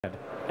Hey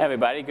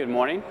everybody, good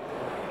morning.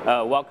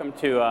 Welcome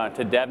to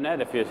DevNet.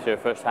 If it's your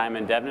first time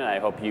in DevNet, I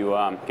hope you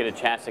get a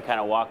chance to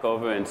kind of walk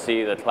over and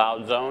see the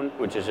cloud zone,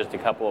 which is just a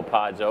couple of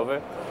pods over.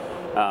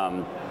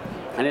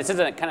 And this is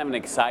kind of an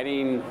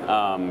exciting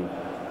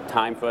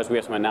time for us. We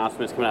have some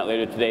announcements coming out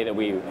later today that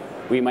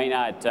we might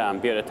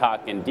not be able to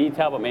talk in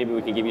detail, but maybe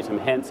we can give you some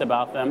hints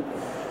about them.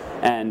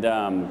 And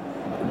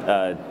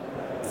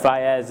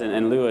Faiyaz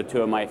and Lou are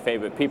two of my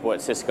favorite people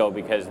at Cisco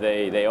because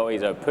they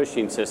always are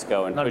pushing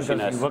Cisco and pushing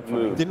us to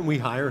move. Didn't we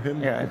hire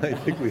him? Yeah. I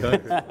think we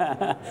hired him.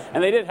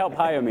 And they did help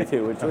hire me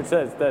too, which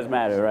does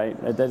matter,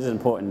 right? That is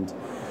important.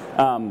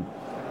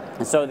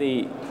 So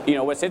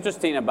what's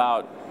interesting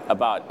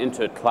about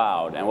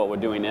inter-cloud and what we're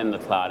doing in the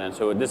cloud, and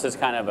so this is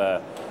kind of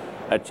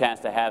a chance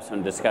to have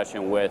some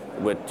discussion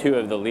with two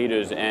of the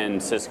leaders in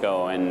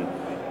Cisco and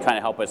trying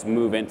to help us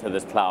move into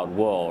this cloud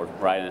world,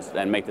 right,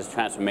 and make this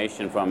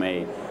transformation from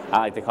I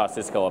like to call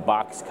Cisco a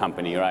box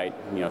company, right?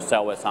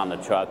 Sell what's on the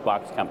truck,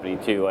 box company,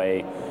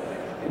 to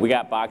we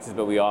got boxes,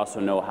 but we also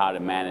know how to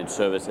manage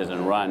services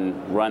and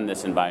run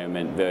this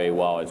environment very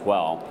well as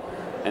well.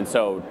 And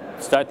so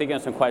start thinking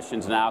of some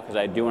questions now, because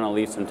I do want to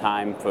leave some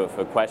time for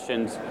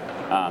questions.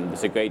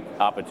 It's a great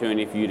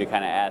opportunity for you to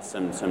kind of ask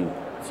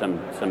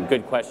some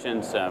good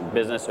questions,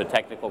 business or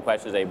technical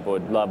questions. I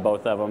would love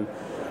both of them.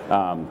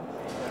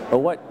 But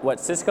what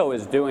Cisco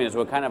is doing is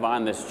we're kind of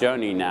on this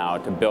journey now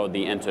to build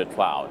the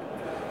inter-cloud.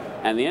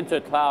 And the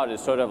inter-cloud is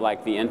sort of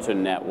like the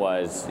internet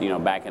was,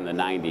 back in the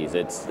 90s.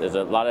 There's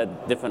a lot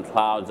of different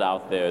clouds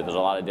out there. There's a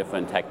lot of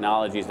different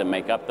technologies that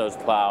make up those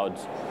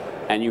clouds.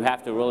 And you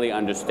have to really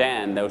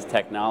understand those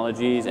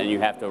technologies, and you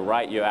have to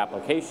write your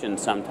application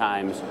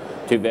sometimes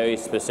to very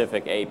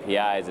specific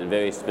APIs and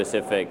very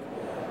specific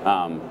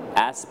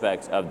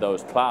aspects of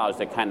those clouds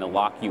that kind of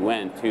lock you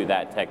into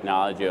that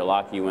technology or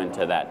lock you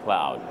into that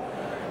cloud.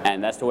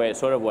 And that's the way it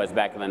sort of was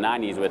back in the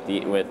 90s with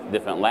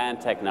different LAN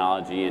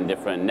technology and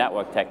different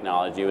network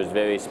technology. It was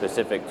very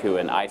specific to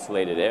an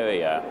isolated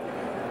area.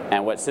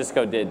 And what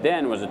Cisco did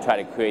then was to try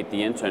to create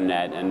the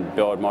internet and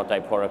build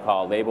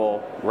multi-protocol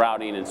label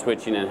routing and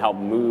switching and help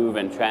move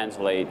and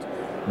translate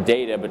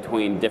data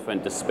between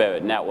different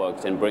disparate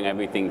networks and bring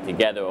everything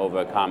together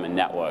over a common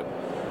network.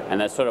 And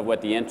that's sort of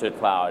what the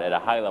inter-cloud at a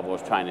high level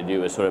is trying to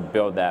do, is sort of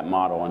build that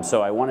model. And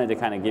so I wanted to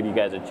kind of give you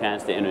guys a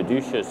chance to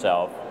introduce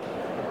yourself.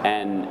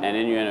 And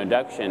in your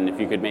introduction, if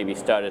you could maybe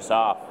start us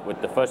off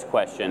with the first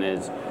question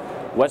is,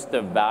 what's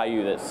the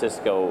value that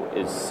Cisco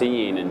is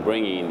seeing and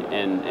bringing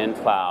in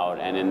cloud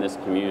and in this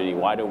community?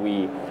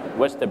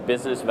 What's the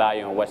business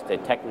value and what's the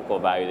technical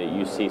value that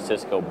you see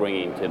Cisco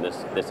bringing to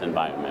this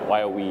environment?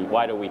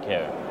 Why do we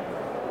care?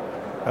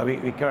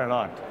 We care a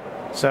lot.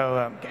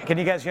 So can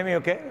you guys hear me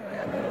okay?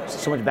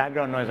 So much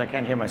background noise, I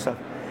can't hear myself.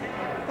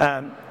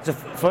 So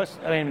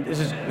first, this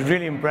is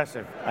really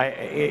impressive.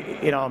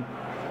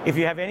 If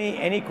you have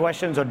any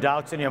questions or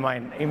doubts in your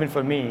mind, even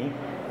for me,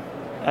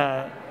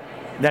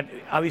 that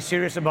are we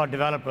serious about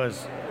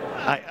developers,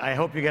 I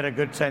hope you get a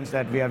good sense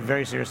that we are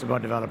very serious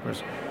about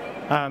developers.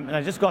 And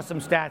I just got some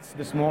stats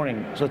this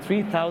morning. So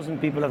 3,000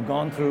 people have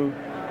gone through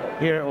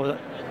here or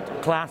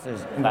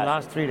classes in the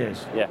last 3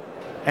 days. Yeah.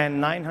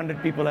 And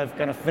 900 people have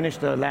kind of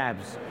finished the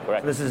labs.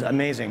 Correct. So this is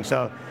amazing.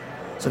 So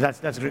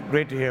that's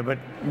great to hear. But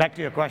back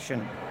to your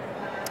question.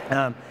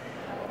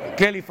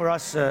 Clearly for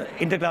us,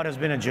 Intercloud has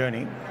been a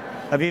journey.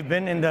 We've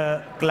been in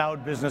the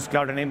cloud business,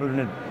 cloud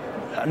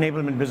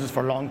enablement business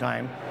for a long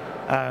time.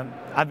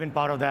 I've been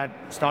part of that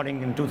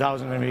starting in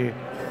 2000 when we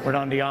were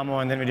on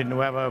Diamo, and then we did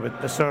Nueva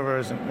with the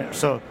servers, and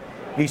so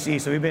VC.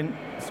 So we've been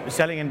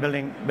selling and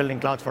building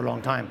clouds for a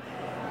long time.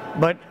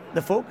 But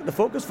the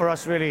focus for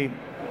us really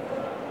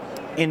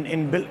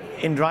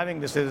in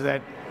driving this is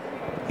that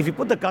if you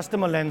put the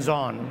customer lens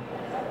on,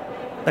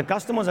 the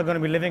customers are going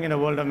to be living in a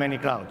world of many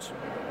clouds,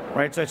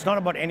 right? So it's not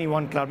about any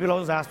one cloud. People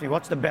always ask me,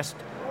 what's the best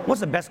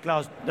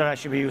cloud that I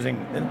should be using?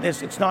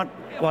 It's not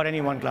about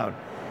any one cloud.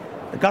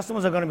 The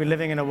customers are going to be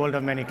living in a world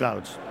of many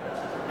clouds.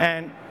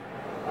 And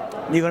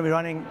you're going to be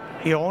running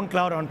your own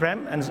cloud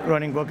on-prem and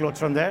running workloads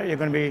from there. You're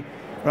going to be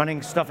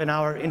running stuff in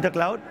our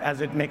intercloud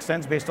as it makes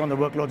sense based on the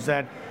workloads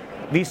that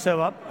we serve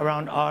up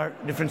around our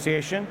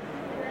differentiation,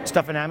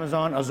 stuff in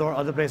Amazon, Azure,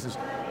 other places.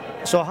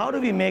 So how do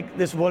we make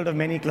this world of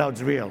many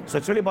clouds real? So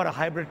it's really about a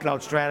hybrid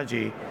cloud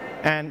strategy.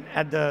 And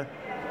at the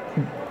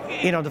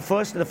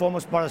first and the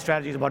foremost part of the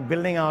strategy is about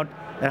building out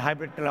that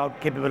hybrid cloud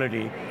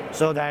capability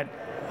so that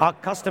our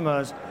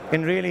customers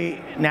can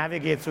really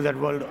navigate through that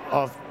world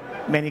of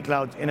many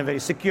clouds in a very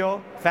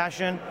secure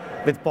fashion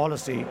with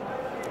policy.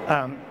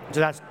 So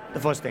that's the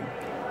first thing.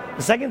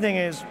 The second thing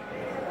is,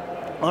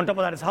 on top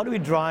of that, is how do we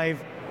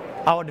drive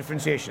our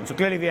differentiation? So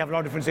clearly we have a lot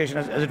of differentiation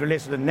as it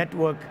relates to the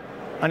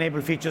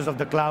network-enabled features of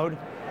the cloud.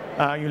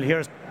 You'll hear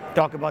us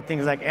talk about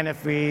things like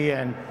NFV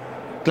and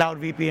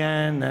Cloud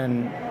VPN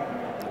and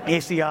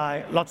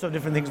ACI, lots of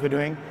different things we're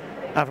doing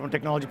from a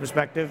technology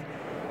perspective.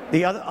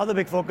 The other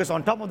big focus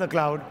on top of the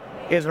cloud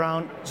is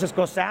around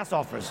Cisco SaaS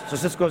offers. So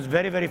Cisco is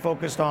very, very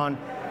focused on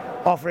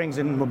offerings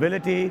in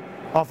mobility,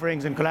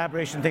 offerings in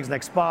collaboration, things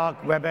like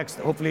Spark, WebEx,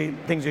 hopefully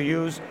things you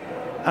use,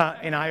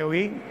 in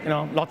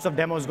IOE, lots of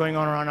demos going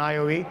on around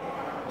IOE.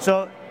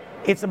 So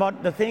it's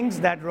about the things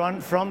that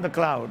run from the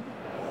cloud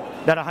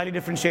that are highly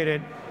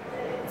differentiated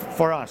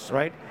for us,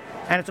 right?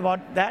 And it's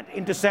about that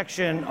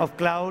intersection of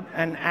cloud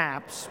and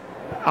apps,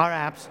 our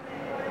apps,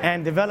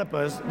 and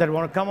developers that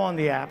want to come on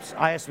the apps,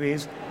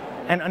 ISVs,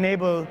 and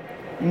enable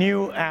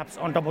new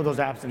apps on top of those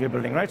apps that we're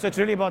building, right? So it's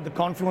really about the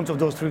confluence of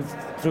those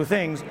through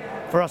things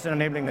for us in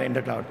enabling the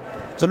intercloud.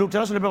 So Luke,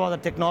 tell us a little bit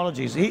about the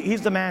technologies.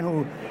 He's the man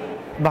who,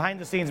 behind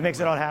the scenes,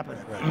 makes it all happen.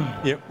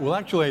 Right. Yeah, well,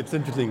 actually, it's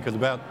interesting because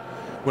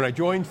when I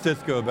joined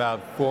Cisco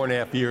about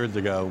 4.5 years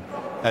ago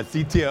as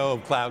CTO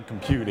of cloud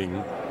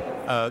computing,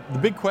 the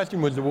big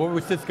question was, what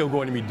was Cisco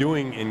going to be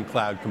doing in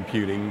cloud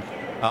computing?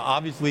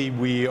 Obviously,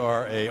 we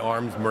are a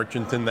arms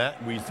merchant in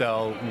that. We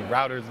sell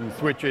routers and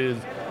switches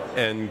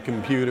and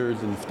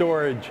computers and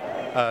storage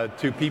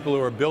to people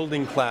who are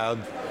building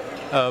clouds.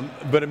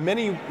 But in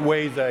many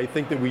ways, I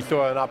think that we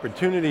saw an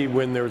opportunity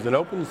when there was an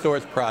open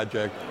source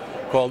project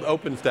called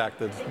OpenStack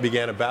that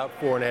began about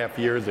 4.5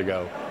 years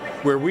ago,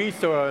 where we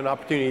saw an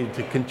opportunity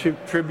to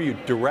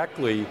contribute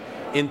directly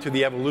into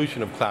the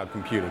evolution of cloud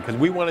computing, because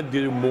we want to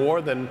do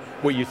more than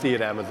what you see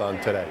at Amazon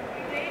today,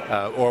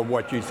 or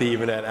what you see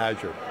even at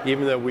Azure.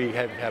 Even though we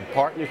have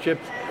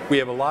partnerships, we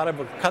have a lot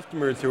of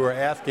customers who are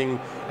asking,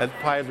 as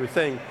Faiyaz was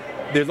saying,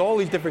 there's all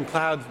these different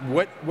clouds,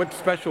 what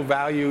special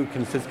value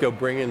can Cisco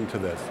bring into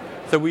this?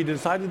 So we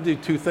decided to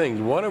do two things,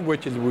 one of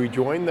which is we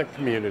joined the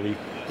community,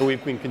 and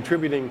we've been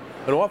contributing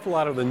an awful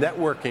lot of the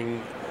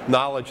networking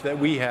knowledge that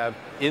we have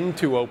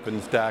into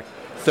OpenStack,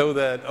 so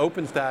that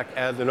OpenStack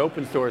as an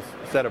open source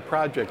set of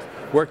projects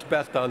works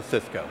best on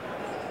Cisco.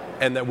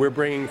 And that we're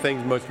bringing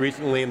things most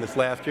recently in this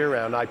last year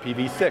around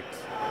IPv6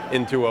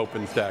 into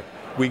OpenStack.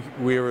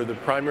 We were the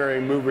primary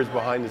movers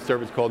behind the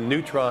service called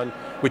Neutron,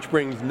 which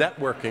brings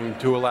networking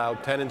to allow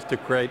tenants to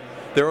create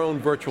their own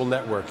virtual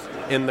networks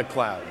in the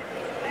cloud.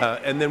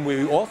 And then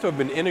we also have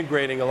been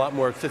integrating a lot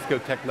more Cisco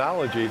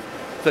technologies,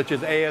 such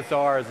as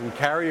ASRs and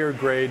carrier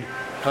grade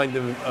kind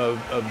of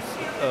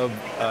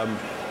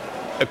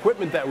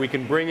equipment that we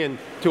can bring in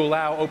to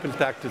allow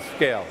OpenStack to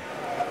scale.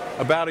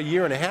 About 1.5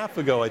 years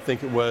ago, I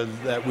think it was,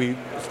 that we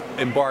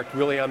embarked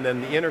really on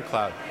then the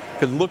intercloud.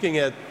 Because looking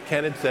at,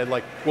 Ken had said,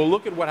 like, well,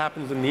 look at what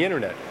happens in the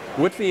internet.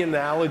 What's the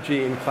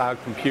analogy in cloud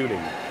computing?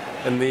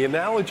 And the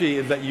analogy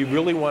is that you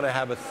really want to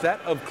have a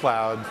set of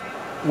clouds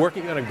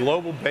working on a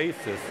global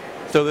basis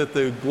so that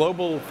the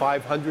global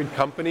 500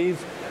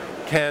 companies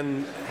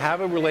can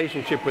have a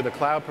relationship with a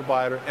cloud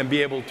provider and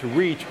be able to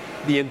reach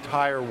the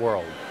entire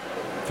world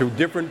through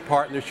different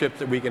partnerships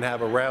that we can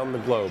have around the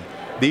globe.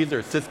 These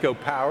are Cisco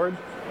powered,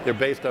 they're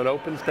based on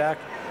OpenStack.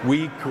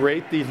 We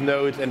create these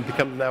nodes and it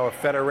becomes now a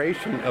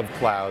federation of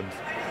clouds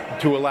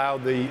to allow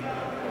the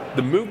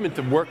movement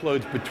of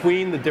workloads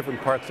between the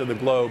different parts of the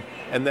globe,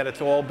 and that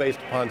it's all based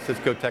upon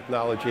Cisco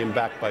technology and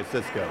backed by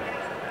Cisco.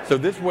 So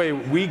this way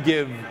we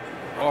give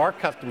our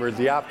customers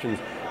the options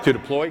to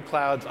deploy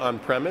clouds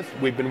on-premise.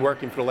 We've been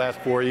working for the last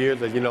 4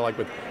 years, as you know, like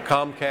with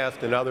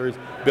Comcast and others,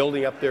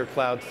 building up their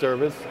cloud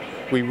service.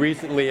 We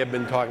recently have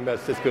been talking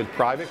about Cisco's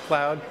private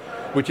cloud,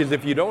 which is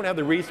if you don't have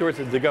the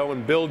resources to go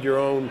and build your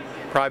own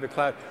private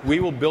cloud, we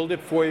will build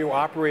it for you,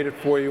 operate it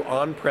for you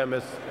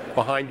on-premise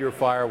behind your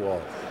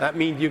firewall. That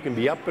means you can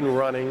be up and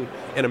running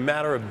in a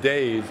matter of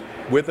days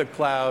with a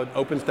cloud,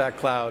 OpenStack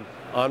cloud,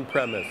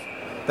 on-premise.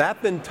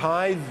 That then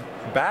ties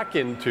back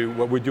into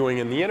what we're doing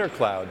in the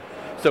intercloud,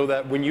 so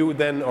that when you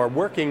then are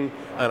working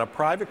on a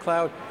private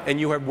cloud and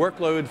you have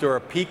workloads or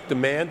a peak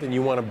demand and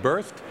you want to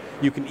burst,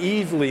 you can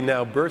easily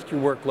now burst your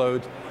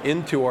workloads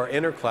into our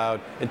intercloud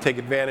and take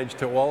advantage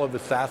to all of the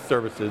SaaS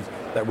services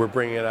that we're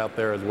bringing out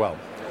there as well.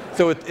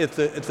 So it's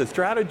a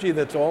strategy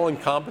that's all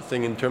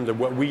encompassing in terms of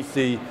what we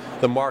see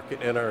the market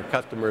and our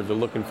customers are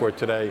looking for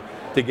today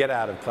to get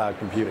out of cloud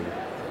computing.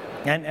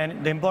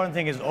 And the important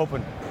thing is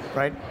open,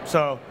 right?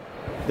 So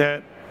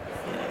the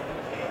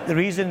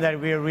reason that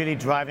we are really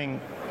driving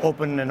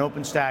open and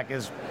OpenStack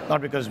is not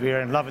because we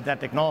are in love with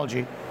that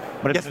technology,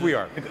 but yes, we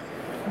are.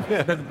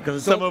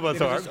 Because some of us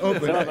are. Some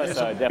of us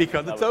are, definitely.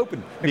 Because it's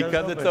open.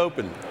 Because it's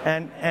open.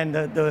 And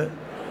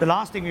the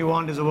last thing we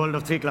want is a world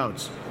of 3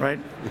 clouds, right?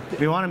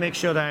 We want to make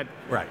sure that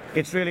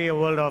it's really a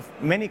world of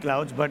many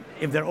clouds, but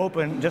if they're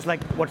open, just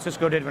like what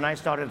Cisco did when I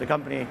started the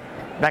company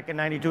back in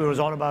 '92, it was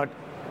all about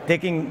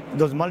taking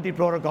those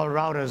multi-protocol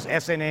routers,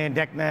 SNA,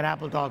 DevNet,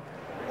 AppleTalk,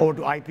 over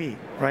to IP,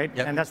 right?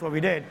 Yep. And that's what we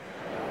did.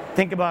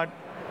 Think about,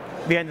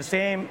 we are in the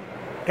same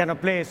kind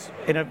of place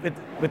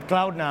with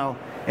cloud now,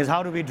 is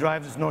how do we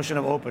drive this notion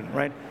of open,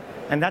 right?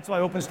 And that's why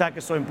OpenStack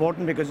is so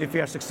important, because if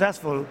we are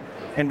successful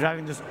in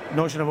driving this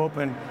notion of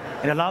open,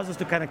 it allows us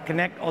to kind of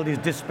connect all these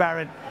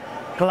disparate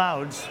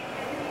clouds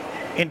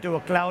into a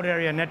cloud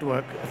area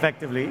network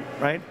effectively,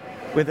 right?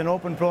 With an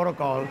open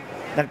protocol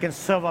that can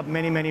serve up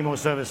many, many more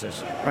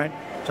services, right?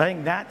 So I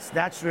think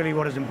that's really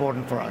what is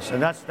important for us,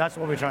 and that's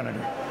what we're trying to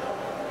do.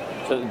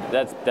 So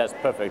that's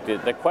perfect.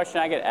 The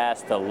question I get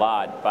asked a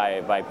lot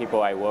by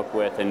people I work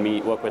with and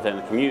work with in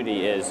the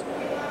community is,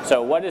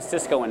 so what is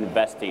Cisco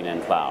investing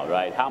in cloud,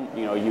 right?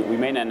 We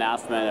made an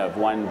announcement of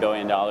 $1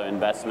 billion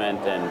investment,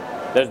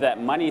 and there's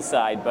that money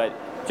side, but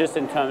just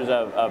in terms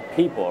of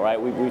people,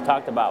 right? We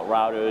talked about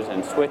routers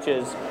and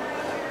switches.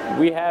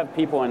 We have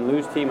people on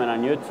Lou's team and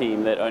on your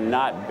team that are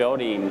not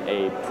building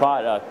a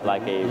product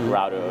like a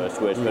router or a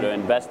switch, but are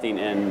investing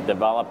in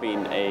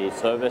developing a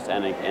service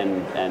and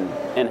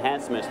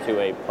enhancements to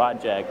a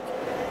project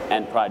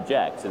and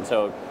projects. And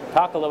so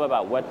talk a little bit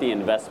about what the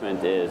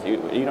investment is. You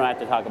don't have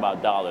to talk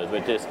about dollars,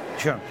 but just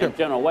in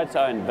general, what's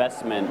our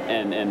investment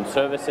in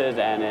services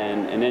and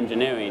in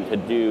engineering to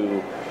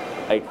do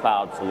a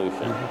cloud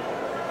solution?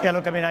 Yeah,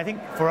 look, I mean, I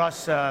think for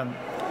us,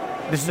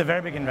 this is a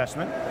very big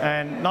investment,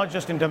 and not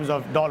just in terms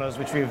of dollars,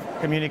 which we've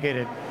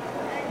communicated,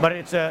 but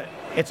it's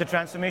a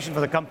transformation for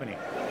the company.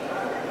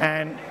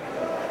 And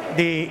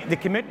the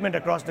commitment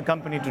across the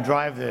company to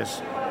drive this,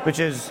 which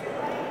is,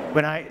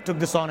 when I took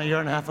this on a year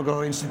and a half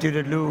ago,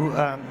 instituted Lou,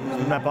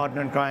 my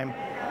partner in crime,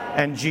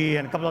 and G,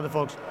 and a couple other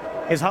folks,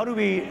 is how do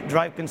we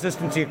drive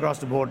consistency across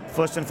the board,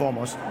 first and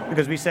foremost,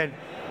 because we said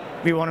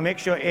we want to make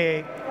sure,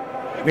 A,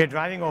 we're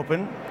driving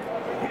open,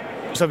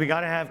 so we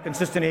got to have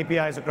consistent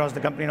APIs across the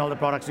company and all the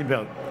products we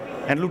build.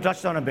 And Lou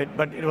touched on a bit,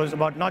 but it was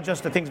about not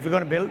just the things we're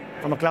going to build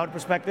from a cloud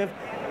perspective,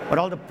 but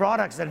all the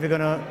products that we're going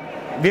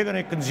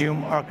to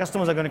consume, our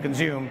customers are going to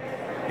consume.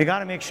 We got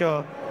to make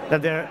sure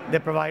that they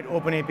provide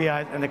open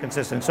APIs and they're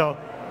consistent. So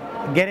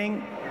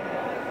making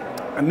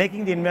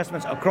the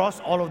investments across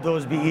all of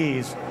those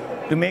BEs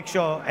to make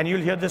sure, and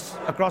you'll hear this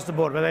across the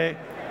board, whether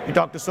you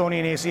talk to Sony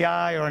and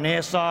ACI or an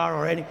ASR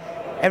or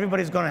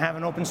everybody's going to have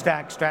an open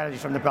stack strategy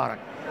from the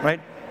product, right?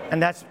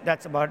 And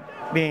that's about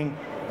being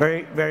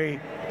very, very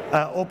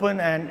open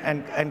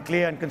and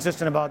clear and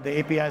consistent about the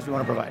APIs we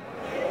want to provide.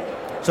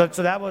 So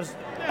that was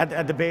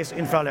at the base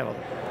infra level.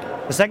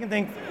 The second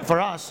thing for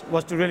us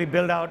was to really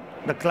build out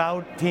the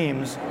cloud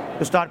teams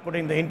to start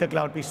putting the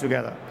intercloud piece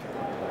together.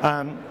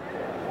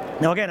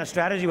 Now again, our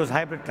strategy was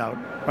hybrid cloud,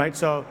 right?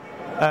 So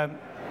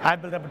I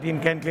built up a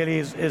team. Ken clearly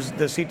is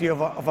the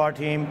CTO of our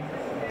team.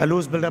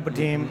 Lou's built up a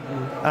team.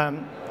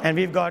 And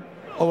we've got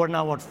over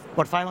now,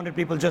 what 500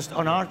 people just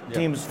on our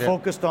teams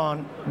focused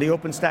on the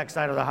OpenStack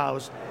side of the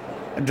house,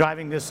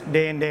 driving this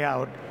day in, day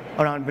out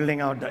around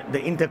building out the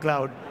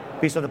intercloud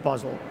piece of the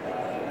puzzle.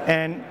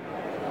 And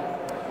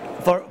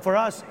for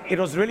us, it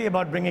was really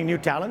about bringing new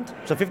talent.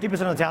 So 50% of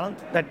the talent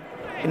that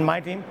in my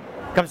team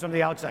comes from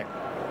the outside.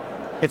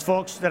 It's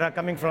folks that are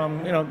coming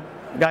from,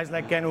 guys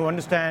like Ken who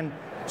understand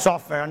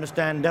software,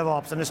 understand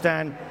DevOps,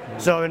 understand.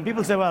 So when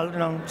people say,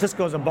 well,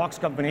 Cisco is a box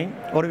company,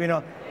 what do we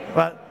know?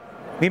 Well,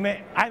 I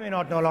may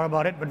not know a lot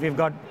about it, but we've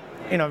got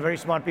very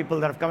smart people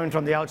that have come in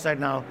from the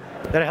outside now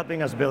that are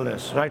helping us build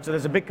this, right? So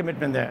there's a big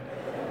commitment there.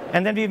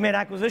 And then we've made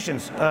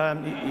acquisitions.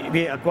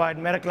 We acquired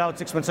MetaCloud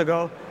 6 months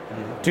ago,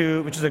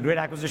 which is a great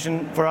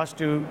acquisition for us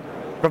to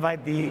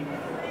provide the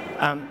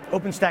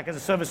OpenStack as a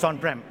service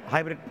on-prem,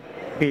 hybrid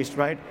piece,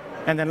 right?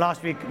 And then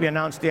last week we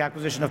announced the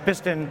acquisition of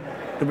Piston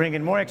to bring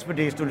in more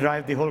expertise to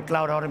drive the whole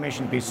cloud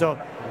automation piece.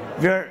 So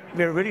we're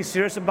really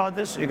serious about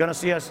this. You're going to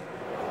see us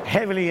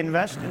heavily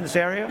invest in this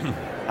area,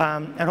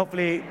 and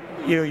hopefully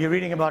you're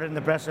reading about it in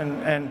the press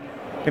and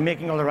you're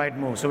making all the right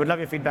moves. So we'd love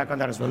your feedback on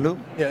that as well. Lou?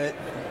 Yeah,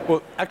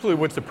 well, actually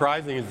what's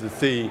surprising is to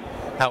see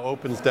how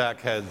OpenStack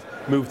has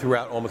moved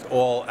throughout almost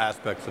all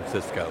aspects of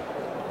Cisco.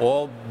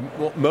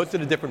 Most of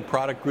the different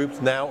product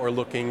groups now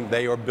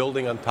they are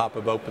building on top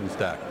of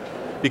OpenStack.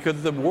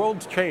 Because the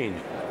world's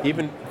changed.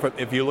 Even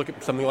if you look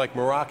at something like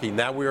Meraki,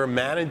 now we are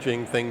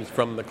managing things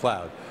from the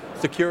cloud.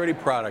 Security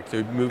products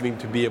are moving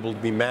to be able to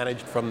be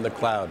managed from the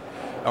cloud.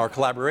 Our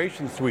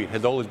collaboration suite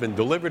has always been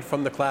delivered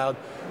from the cloud.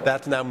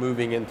 That's now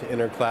moving into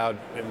intercloud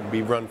and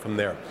be run from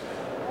there.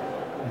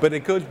 But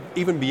it goes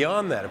even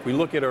beyond that. If we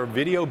look at our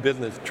video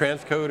business,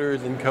 transcoders,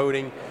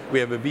 encoding, we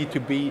have a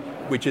V2B,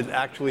 which is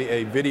actually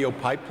a video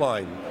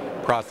pipeline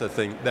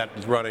processing that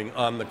is running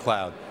on the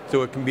cloud.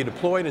 So it can be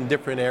deployed in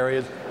different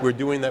areas. We're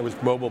doing that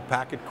with mobile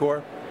packet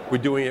core. We're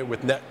doing it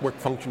with network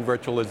function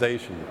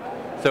virtualization.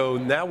 So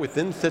now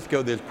within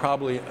Cisco, there's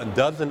probably a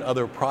dozen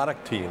other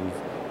product teams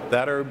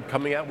that are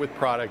coming out with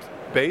products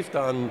based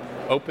on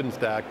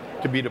OpenStack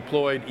to be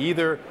deployed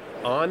either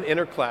on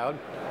intercloud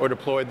or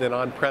deployed then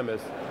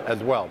on-premise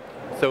as well.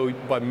 So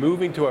by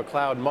moving to a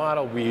cloud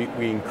model, we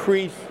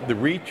increase the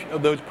reach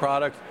of those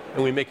products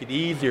and we make it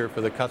easier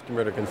for the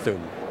customer to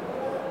consume.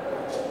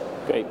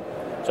 Great.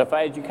 So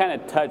Faiyaz, you kind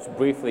of touched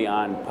briefly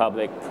on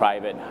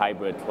public-private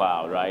hybrid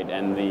cloud, right?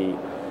 And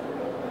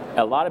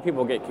a lot of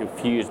people get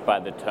confused by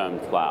the term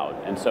cloud.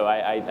 And so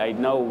I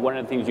know one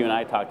of the things you and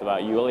I talked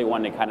about, you really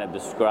wanted to kind of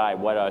describe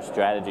what our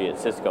strategy at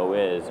Cisco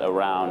is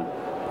around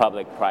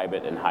public,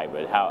 private, and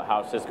hybrid,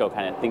 how Cisco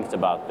kind of thinks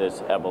about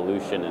this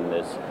evolution and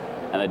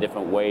the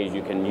different ways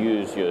you can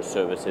use your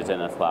services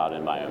in a cloud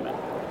environment.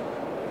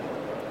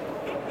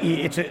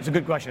 It's a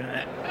good question.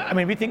 I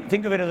mean, we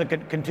think of it as a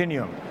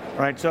continuum,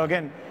 right? So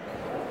again,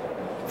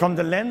 from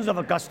the lens of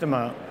a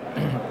customer,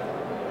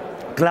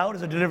 cloud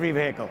is a delivery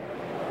vehicle.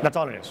 That's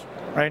all it is,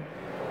 right?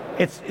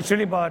 It's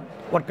really about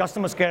what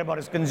customers care about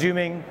is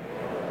consuming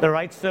the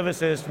right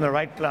services from the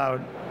right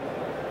cloud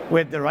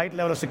with the right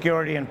level of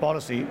security and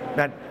policy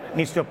that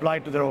needs to apply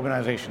to their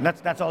organization.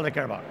 That's all they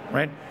care about,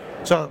 right?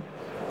 So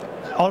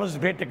all those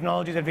great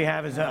technology that we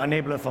have is an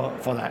enabler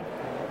for that.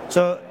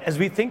 So as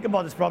we think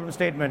about this problem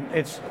statement,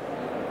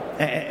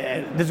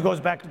 this goes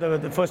back to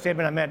the first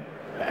statement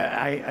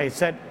I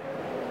said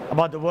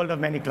about the world of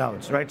many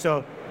clouds, right?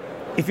 So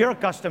if you're a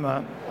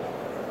customer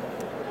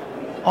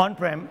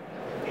on-prem,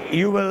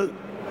 you will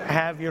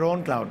have your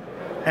own cloud,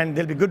 and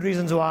there'll be good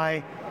reasons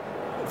why,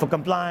 for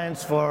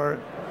compliance, for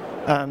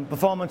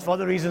performance, for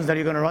other reasons that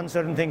you're going to run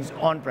certain things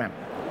on-prem.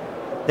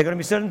 There are going to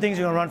be certain things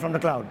you're going to run from the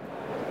cloud.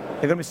 There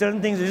are going to be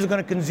certain things that you're just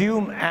going to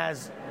consume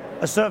as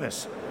a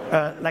service,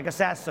 like a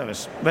SaaS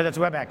service, whether it's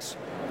WebEx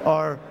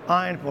or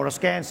Ironport or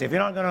ScanSafe. You're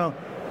not going to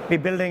be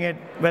building it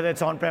whether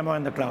it's on-prem or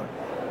in the cloud.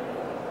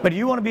 But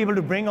you want to be able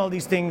to bring all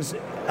these things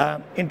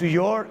into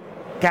your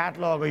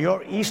catalog or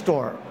your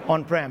e-store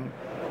on-prem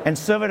and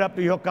serve it up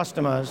to your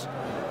customers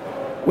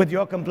with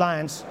your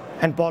compliance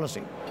and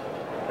policy.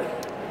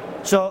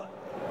 So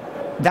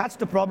that's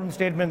the problem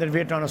statement that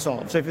we're trying to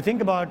solve. So if you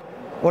think about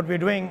what we're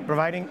doing,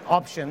 providing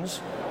options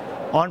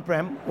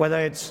on-prem, whether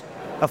it's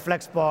a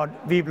FlexPod,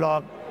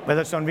 vBlock,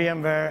 whether it's on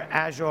VMware,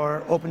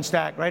 Azure,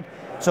 OpenStack, right?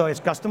 So it's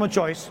customer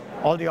choice,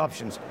 all the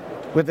options,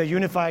 with a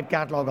unified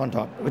catalog on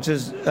top, which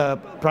is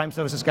Prime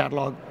Services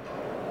Catalog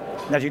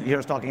that you hear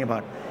us talking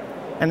about.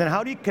 And then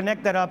how do you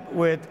connect that up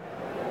with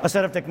a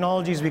set of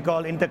technologies we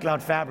call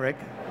Intercloud Fabric,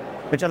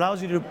 which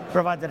allows you to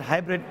provide that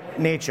hybrid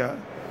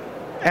nature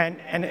and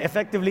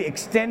effectively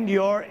extend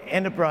your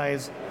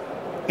enterprise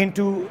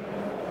into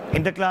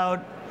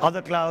intercloud,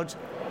 other clouds,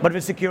 but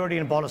with security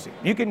and policy.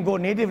 You can go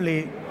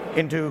natively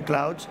into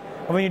clouds,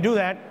 but when you do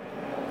that,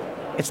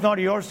 it's not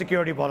your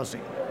security policy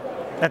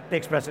that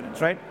takes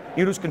precedence, right?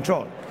 You lose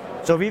control.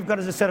 So we've got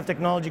a set of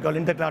technology called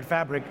Intercloud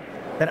Fabric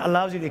that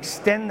allows you to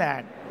extend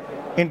that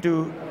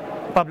into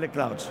public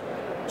clouds.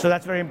 So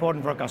that's very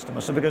important for our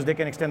customers, so because they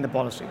can extend the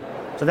policy.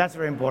 So that's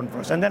very important for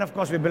us. And then, of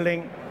course, we're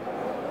building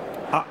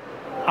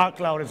our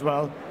cloud as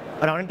well,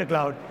 around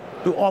Intercloud,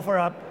 to offer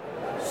up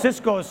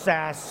Cisco's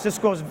SaaS,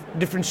 Cisco's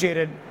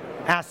differentiated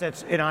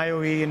assets in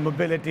IoE, in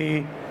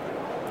mobility,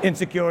 in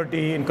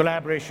security, in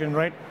collaboration,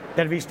 right,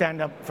 that we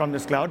stand up from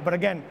this cloud. But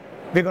again,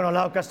 we're going to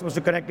allow customers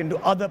to connect into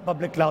other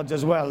public clouds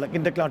as well, like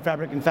Intercloud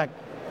Fabric. In fact,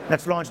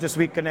 that's launched this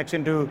week, connects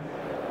into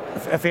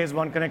phase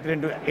one, connected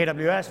into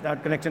AWS, now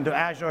it connects into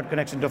Azure, it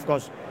connects into, of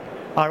course,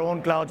 our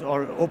own clouds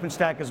or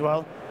OpenStack as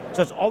well.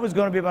 So it's always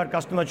going to be about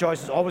customer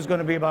choice. It's always going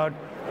to be about,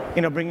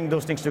 bringing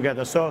those things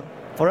together. So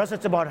for us,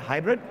 it's about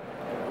hybrid.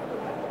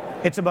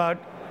 It's about,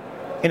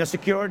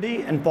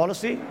 security and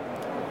policy,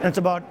 and it's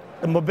about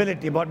the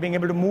mobility, about being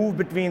able to move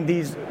between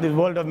the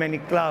world of many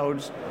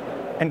clouds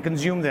and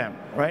consume them,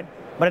 right?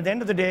 But at the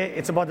end of the day,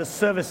 it's about the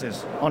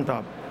services on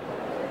top.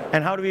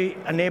 And how do we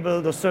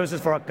enable those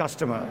services for our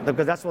customer?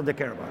 Because that's what they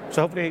care about.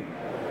 So hopefully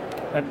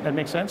that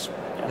makes sense.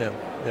 Yeah.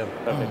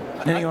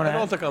 Perfect. I'd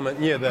also comment,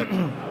 that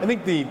I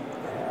think the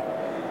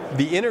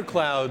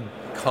intercloud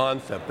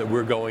concept that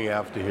we're going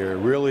after here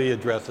really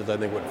addresses, I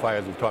think, what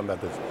Faiyaz was talking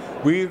about this.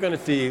 We're going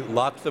to see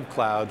lots of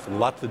clouds in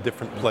lots of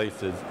different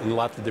places in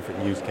lots of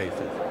different use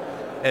cases.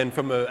 And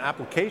from an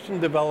application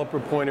developer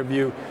point of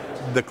view,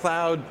 the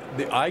cloud,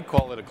 I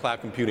call it a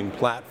cloud computing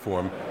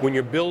platform. When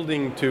you're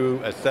building to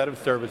a set of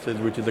services,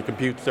 which is a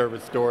compute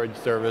service, storage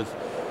service,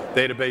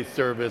 database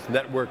service,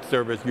 network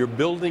service, you're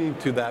building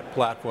to that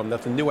platform.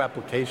 That's a new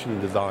application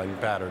design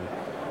pattern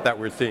that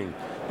we're seeing.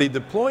 The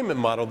deployment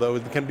model, though,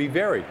 can be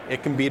varied.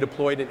 It can be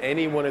deployed in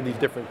any one of these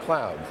different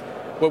clouds.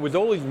 What was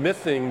always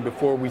missing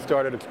before we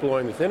started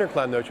exploring this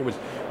intercloud notion was,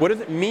 what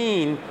does it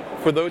mean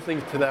for those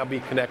things to now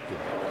be connected?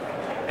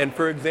 And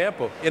for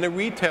example, in a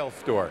retail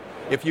store,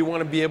 if you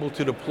want to be able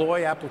to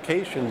deploy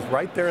applications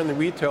right there in the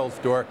retail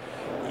store,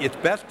 it's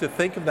best to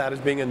think of that as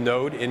being a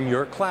node in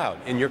your cloud,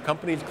 in your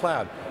company's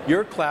cloud.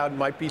 Your cloud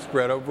might be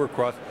spread over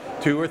across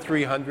 200 or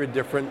 300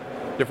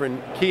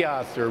 different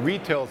kiosks or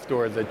retail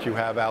stores that you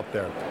have out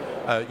there.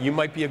 You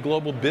might be a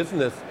global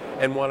business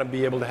and want to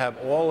be able to have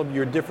all of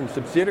your different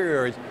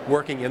subsidiaries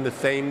working in the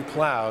same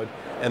cloud,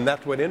 and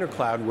that's what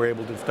Intercloud we're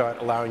able to start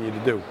allowing you to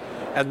do.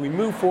 As we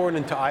move forward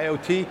into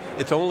IoT,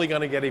 it's only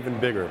going to get even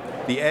bigger.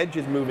 The edge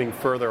is moving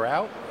further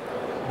out,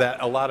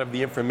 that a lot of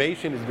the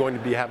information is going to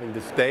be having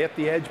to stay at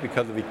the edge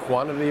because of the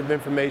quantity of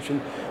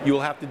information. You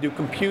will have to do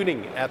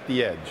computing at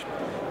the edge.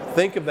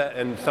 Think of that,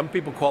 and some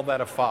people call that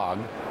a fog,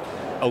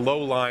 a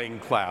low-lying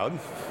cloud.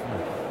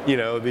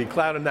 The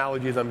cloud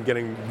analogies, I'm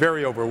getting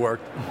very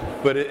overworked,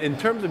 but in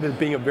terms of it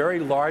being a very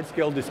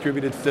large-scale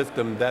distributed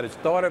system that is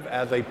thought of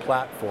as a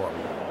platform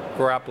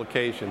for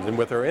applications, and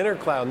with our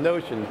intercloud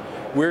notion,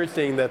 we're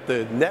seeing that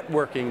the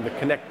networking, the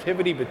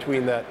connectivity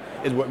between that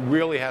is what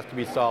really has to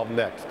be solved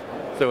next.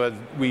 So as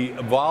we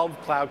evolve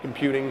cloud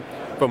computing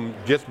from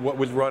just what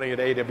was running at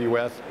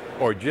AWS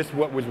or just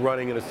what was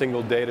running in a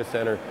single data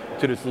center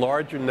to this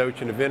larger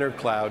notion of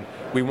intercloud,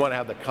 we want to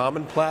have the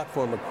common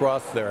platform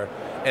across there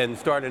and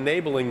start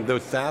enabling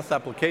those SaaS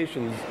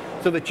applications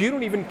so that you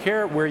don't even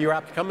care where your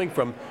app's coming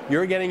from.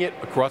 You're getting it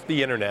across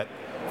the internet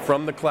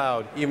from the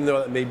cloud, even though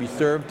it may be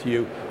served to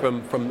you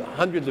from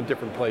hundreds of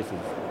different places.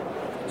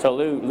 So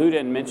Lou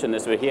didn't mention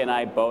this, but he and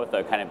I both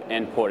are kind of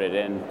imported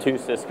into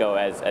Cisco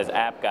as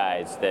app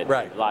guys that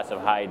right. do lots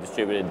of high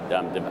distributed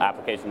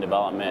application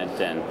development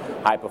and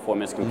high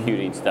performance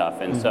computing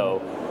stuff. And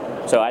so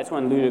I just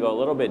want Lou to go a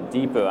little bit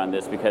deeper on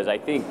this, because I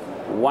think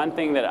one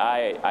thing that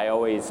I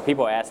always,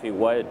 people ask me,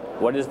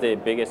 what is the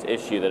biggest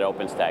issue that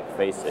OpenStack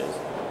faces?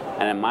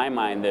 And in my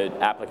mind, the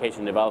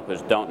application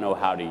developers don't know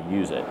how to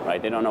use it,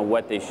 right? They don't know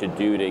what they should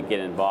do to get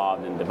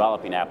involved in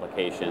developing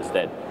applications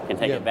that can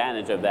take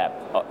advantage of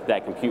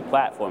that compute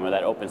platform or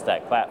that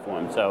OpenStack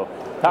platform. So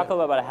talk a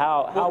little about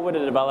how would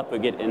a developer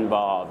get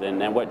involved,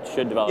 and what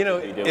should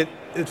developers be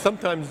doing?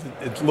 Sometimes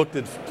it's looked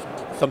at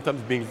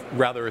sometimes being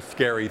rather a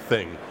scary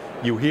thing.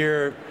 You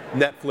hear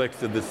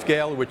Netflix and the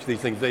scale at which these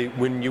things,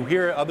 when you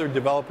hear other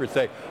developers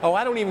say, oh,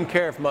 I don't even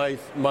care if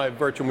my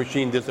virtual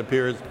machine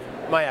disappears,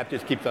 my app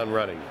just keeps on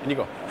running. And you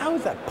go, how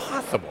is that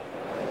possible?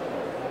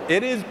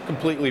 It is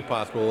completely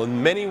possible.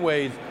 In many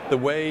ways, the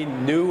way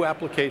new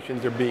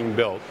applications are being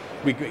built,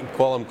 we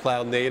call them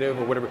cloud native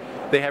or whatever,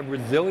 they have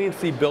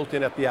resiliency built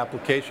in at the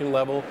application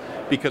level,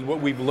 because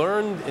what we've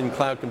learned in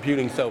cloud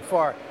computing so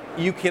far,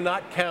 you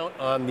cannot count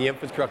on the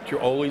infrastructure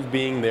always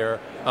being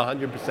there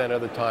 100% of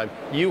the time.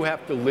 You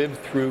have to live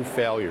through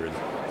failures.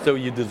 So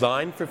you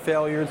design for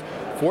failures.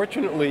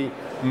 Fortunately,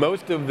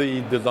 most of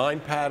the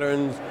design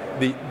patterns,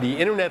 the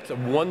internet's a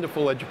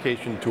wonderful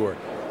education tour.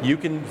 You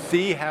can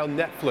see how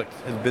Netflix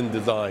has been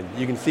designed.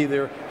 You can see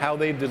how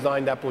they've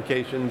designed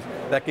applications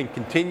that can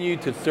continue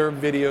to serve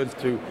videos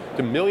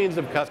to millions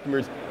of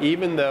customers,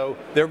 even though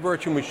their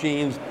virtual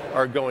machines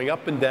are going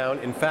up and down.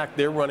 In fact,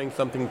 they're running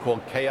something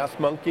called Chaos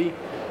Monkey,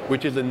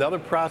 which is another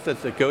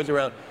process that goes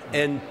around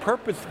and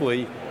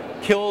purposefully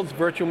kills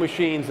virtual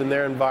machines in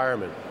their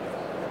environment,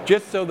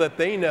 just so that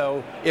they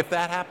know if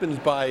that happens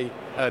by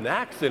an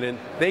accident,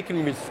 they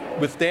can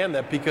withstand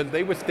that, because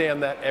they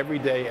withstand that every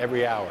day,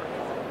 every hour.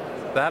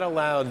 That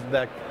allows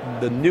that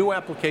the new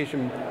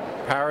application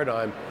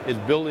paradigm is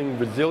building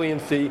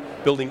resiliency,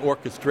 building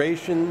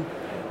orchestration,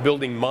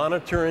 building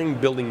monitoring,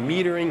 building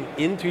metering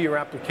into your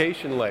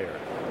application layer.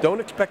 Don't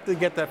expect to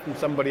get that from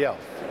somebody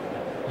else.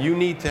 You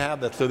need to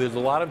have that. So there's a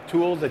lot of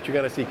tools that you're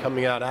going to see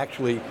coming out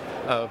actually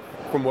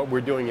from what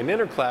we're doing in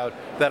Intercloud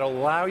that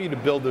allow you to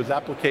build those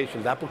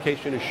applications,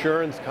 application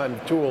assurance kind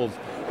of tools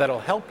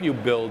that'll help you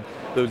build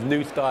those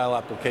new style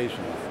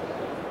applications.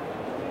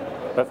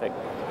 Perfect.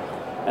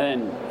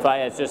 And then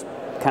Faiyaz, just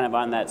kind of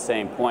on that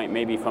same point,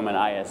 maybe from an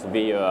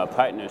ISV or a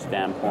partner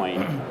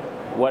standpoint,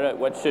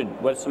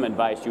 what's some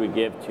advice you would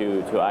give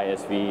to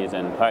ISVs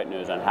and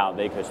partners on how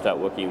they could start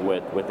working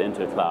with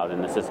Intercloud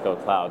and the Cisco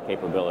Cloud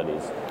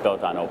capabilities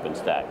built on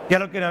OpenStack? Yeah,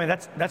 look, I mean,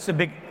 that's a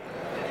big,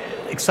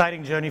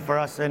 exciting journey for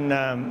us, and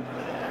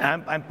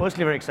I'm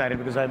personally very excited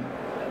because I'm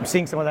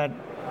seeing some of that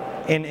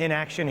in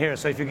action here.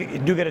 So if you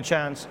do get a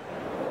chance,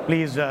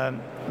 please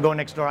go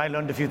next door. I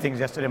learned a few things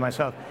yesterday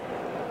myself.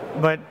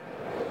 But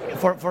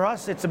for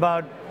us, it's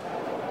about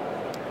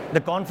the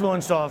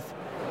confluence of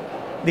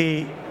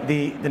the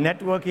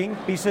networking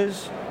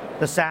pieces,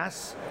 the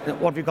SaaS,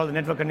 what we call the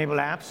network-enabled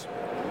apps.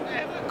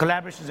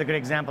 Collaboration is a great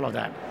example of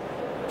that.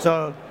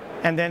 So,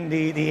 and then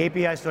the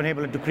APIs to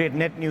enable it to create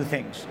net new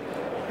things.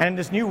 And in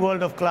this new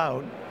world of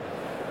cloud,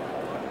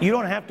 you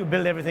don't have to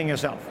build everything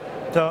yourself.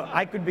 So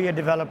I could be a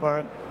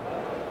developer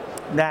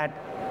that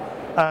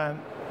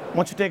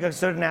wants to take a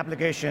certain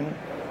application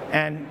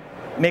and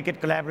make it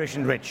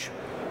collaboration rich.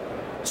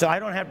 So I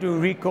don't have to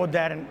recode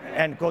that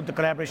and code the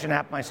collaboration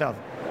app myself.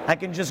 I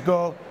can just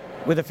go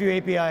with a few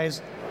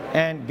APIs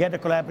and get a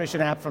collaboration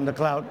app from the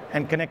cloud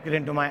and connect it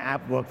into my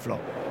app workflow,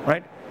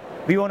 right?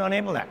 We want to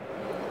enable that,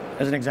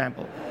 as an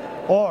example.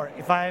 Or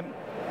if I'm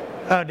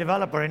a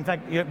developer, in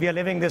fact, we are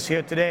living this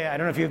here today. I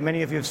don't know if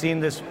many of you have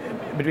seen this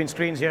between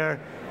screens here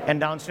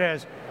and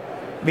downstairs.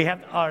 We have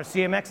our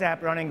CMX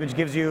app running, which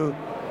gives you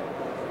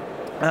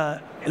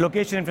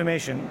location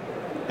information.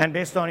 And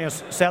based on your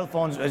cell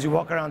phones, as you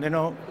walk around, they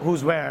know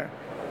who's where.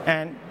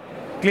 And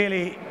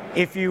clearly,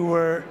 if you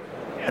were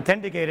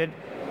authenticated,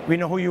 we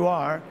know who you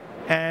are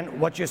and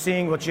what you're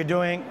seeing, what you're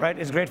doing, right?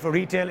 It's great for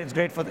retail, it's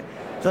great for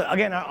so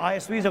again, our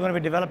ISVs are going to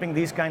be developing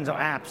these kinds of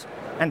apps,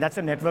 and that's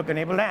a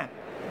network-enabled app.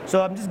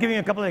 So I'm just giving you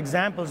a couple of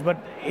examples,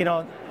 but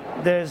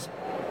there's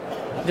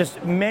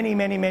just many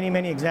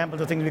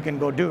examples of things we can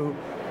go do,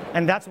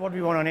 and that's what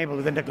we want to enable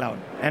with Intercloud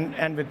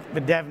and with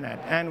DevNet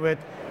and with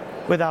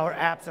our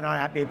apps and our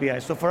app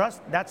APIs. So for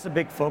us, that's a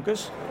big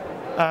focus.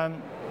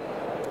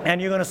 And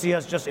you're going to see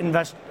us just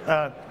invest.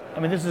 I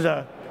mean, this is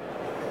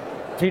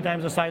 3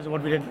 times the size of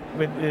what we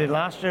did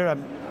last year.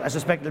 I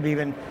suspect it'll be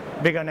even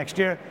bigger next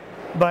year.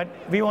 But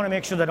we want to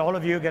make sure that all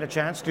of you get a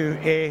chance to,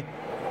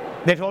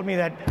 they told me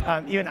that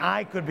even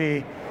I could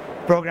be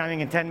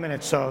programming in 10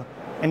 minutes, so,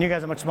 and you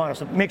guys are much smarter,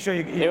 so make sure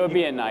you it would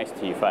be a nice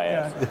tea,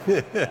 Faiyaz.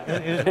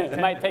 It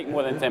might take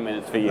more than 10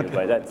 minutes for you,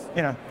 but that's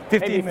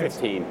 15 maybe minutes.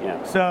 15,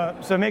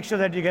 yeah. So make sure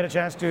that you get a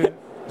chance to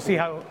see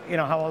how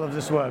all of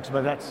this works,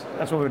 but that's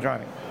what we're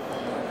driving.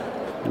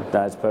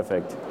 That's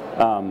perfect.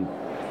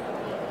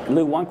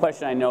 Lou, one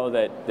question I know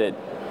that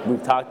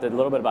we've talked a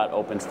little bit about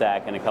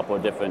OpenStack in a couple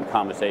of different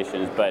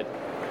conversations, but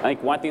I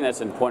think one thing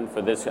that's important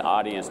for this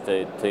audience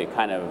to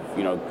kind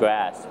of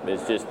grasp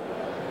is just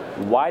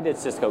why did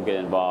Cisco get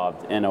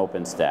involved in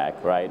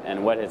OpenStack, right?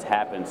 And what has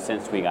happened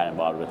since we got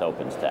involved with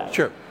OpenStack?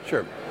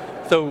 Sure.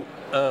 So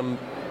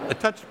I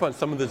touched upon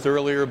some of this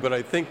earlier, but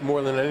I think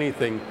more than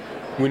anything,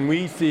 when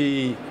we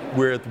see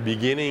we're at the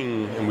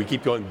beginning, and we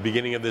keep going, the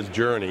beginning of this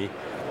journey,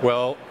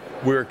 well,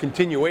 we're a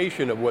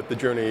continuation of what the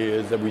journey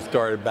is that we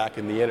started back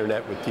in the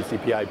internet with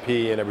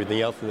TCP/IP and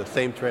everything else, and the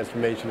same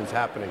transformation is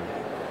happening.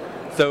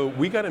 So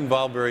we got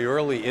involved very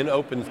early in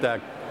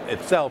OpenStack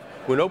itself,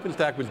 when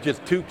OpenStack was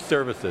just 2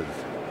 services.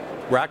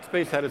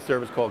 Rackspace had a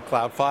service called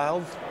Cloud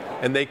Files,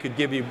 and they could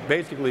give you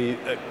basically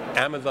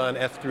Amazon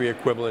S3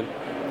 equivalent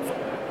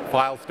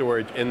file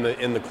storage in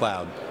the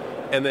cloud.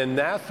 And then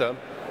NASA,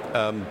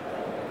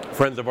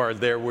 friends of ours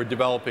there, were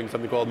developing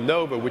something called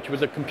Nova, which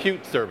was a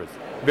compute service,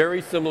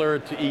 very similar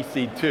to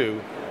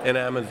EC2 in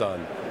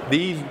Amazon.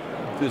 These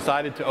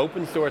decided to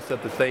open source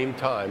at the same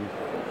time,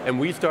 and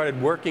we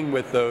started working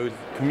with those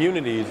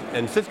communities,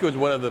 and Cisco is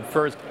one of the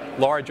first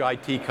large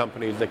IT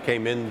companies that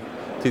came in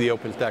to the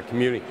OpenStack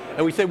community.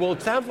 And we say, well,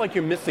 it sounds like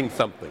you're missing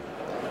something.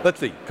 Let's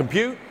see,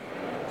 compute,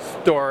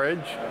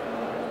 storage,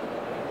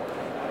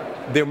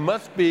 there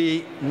must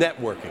be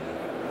networking.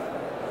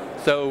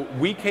 So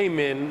we came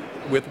in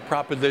with a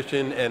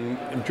proposition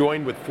and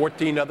joined with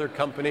 14 other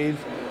companies,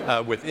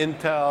 with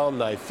Intel,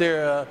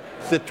 Nicira,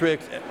 Citrix,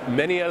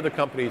 many other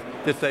companies,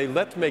 to say,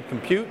 let's make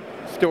compute,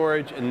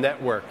 storage, and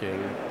networking,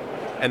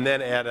 and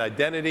then add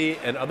identity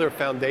and other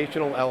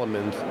foundational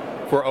elements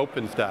for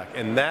OpenStack.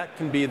 And that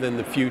can be then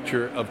the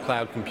future of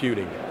cloud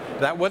computing.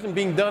 That wasn't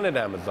being done at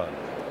Amazon.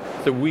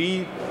 So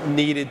we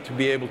needed to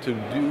be able to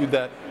do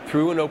that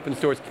through an open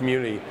source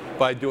community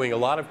by doing a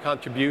lot of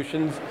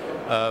contributions.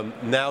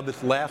 Now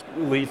this last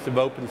release of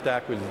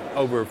OpenStack was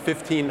over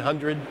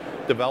 1,500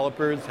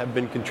 developers have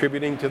been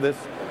contributing to this.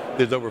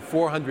 There's over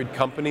 400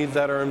 companies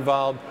that are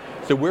involved.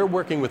 So we're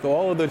working with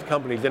all of those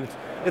companies, and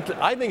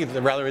I think it's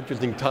a rather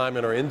interesting time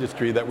in our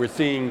industry that we're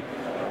seeing.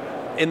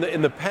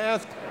 In the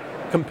past,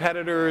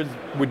 competitors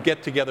would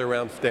get together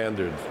around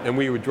standards, and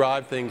we would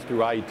drive things through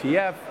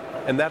IETF,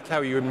 and that's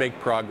how you would make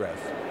progress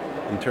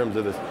in terms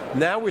of this.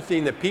 Now we're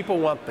seeing that people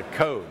want the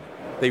code.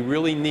 They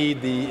really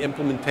need the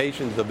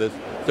implementations of this.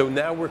 So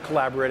now we're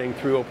collaborating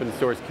through open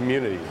source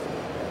communities.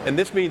 And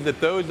this means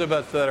that those of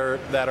us that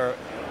are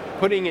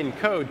putting in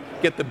code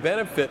get the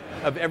benefit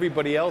of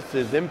everybody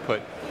else's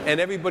input, and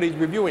everybody's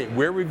reviewing it.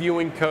 We're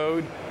reviewing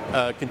code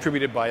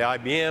contributed by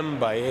IBM,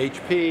 by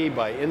HP,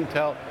 by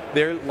Intel.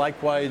 They're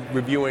likewise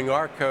reviewing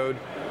our code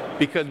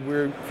because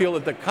we feel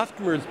that the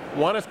customers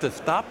want us to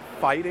stop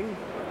fighting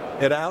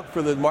it out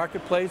for the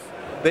marketplace.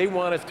 They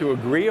want us to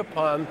agree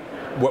upon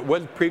what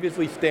was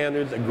previously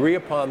standards, agree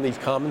upon these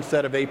common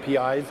set of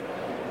APIs,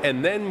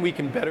 and then we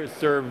can better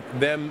serve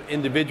them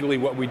individually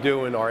what we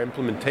do in our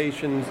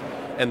implementations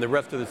and the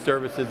rest of the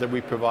services that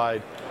we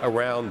provide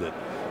around it.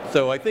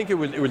 So I think it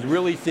was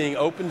really seeing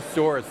open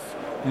source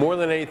more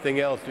than anything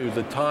else. It was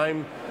a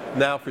time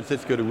now for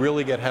Cisco to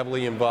really get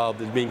heavily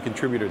involved as being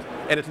contributors.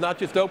 And it's not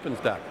just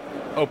OpenStack.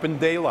 Open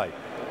Daylight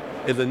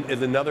is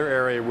another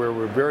area where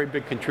we're very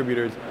big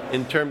contributors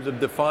in terms of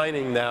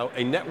defining now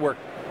a network,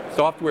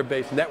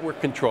 software-based network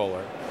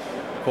controller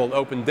called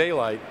Open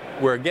Daylight,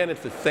 where again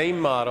it's the same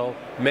model,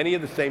 many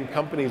of the same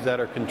companies that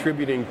are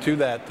contributing to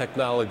that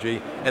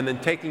technology and then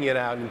taking it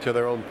out into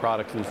their own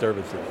products and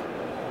services.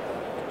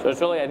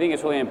 So I think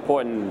it's really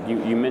important,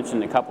 you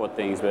mentioned a couple of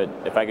things, but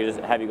if I could just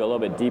have you go a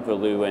little bit deeper,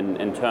 Lou,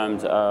 in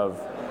terms of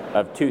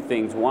 2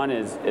 things. One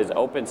is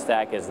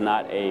OpenStack is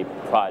not a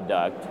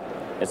product,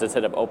 it's a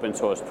set of open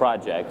source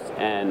projects,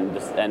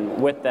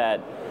 and with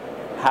that,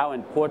 how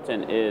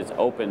important is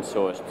open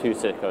source to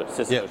Cisco's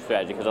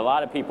strategy? Because a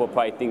lot of people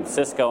probably think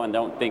Cisco and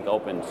don't think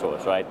open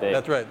source, right?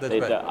 That's right.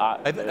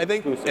 I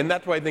think, and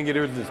that's why I think it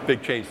is this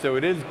big change. So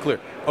it is clear.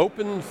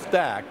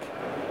 OpenStack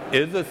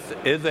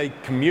is a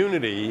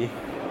community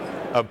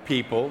of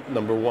people,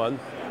 number one.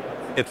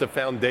 It's a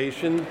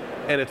foundation,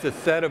 and it's a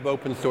set of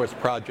open source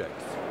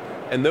projects.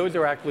 And those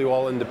are actually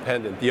all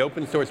independent. The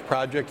open source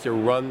projects are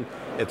run,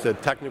 it's a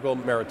technical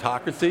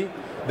meritocracy.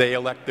 They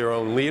elect their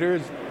own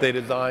leaders, they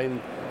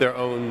design their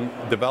own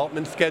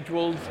development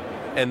schedules,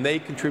 and they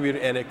contribute,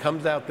 and it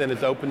comes out then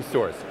as open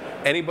source.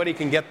 Anybody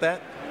can get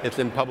that. It's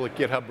in public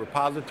GitHub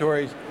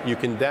repositories. You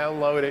can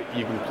download it,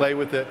 you can play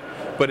with it,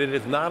 but it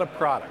is not a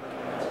product.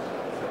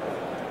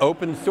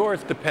 Open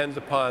source depends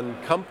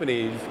upon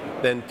companies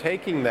then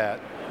taking that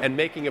and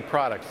making a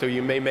product. So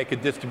you may make a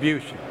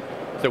distribution.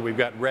 So we've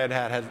got Red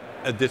Hat has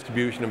a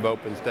distribution of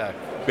OpenStack.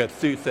 We've got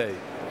SUSE,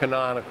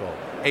 Canonical,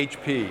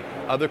 HP,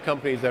 other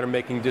companies that are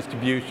making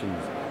distributions.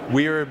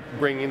 We are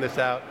bringing this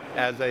out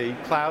as a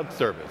cloud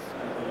service,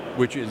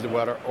 which is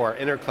what our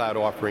intercloud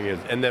offering is.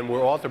 And then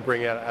we're also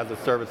bringing it as a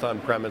service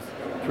on-premise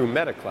through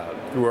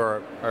MetaCloud, through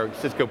our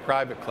Cisco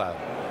private cloud.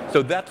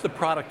 So that's the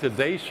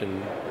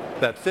productization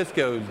that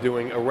Cisco is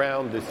doing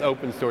around this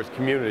open source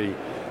community.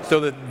 so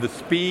that the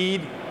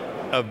speed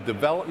of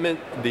development,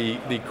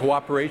 the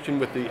cooperation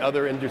with the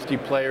other industry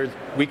players,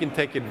 we can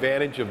take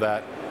advantage of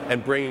that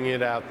and bringing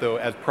it out though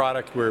as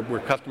products where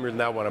customers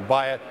now want to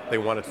buy it, they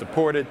want it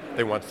supported,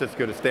 they want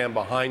Cisco to stand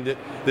behind it.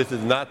 This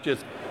is not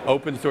just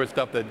open source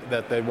stuff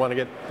that they want to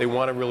get, they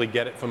want to really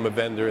get it from a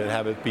vendor and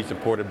have it be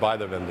supported by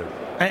the vendor.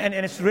 And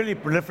it's really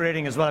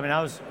proliferating as well. I mean,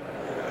 I was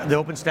at the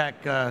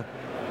OpenStack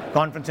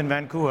conference in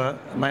Vancouver,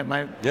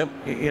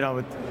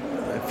 a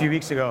few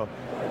weeks ago.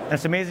 And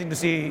it's amazing to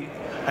see,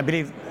 I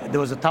believe there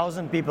was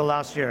 1,000 people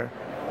last year,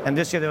 and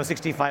this year there were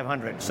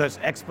 6,500. So it's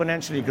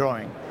exponentially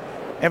growing.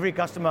 Every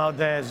customer out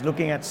there is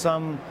looking at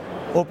some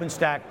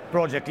OpenStack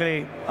project.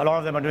 Clearly, a lot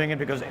of them are doing it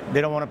because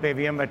they don't want to pay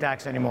VMware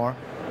tax anymore.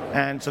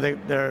 And so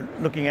they're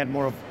looking at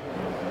more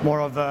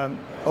of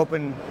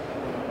open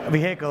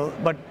vehicle,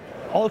 but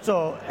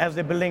also as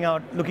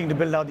they're looking to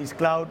build out these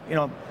cloud,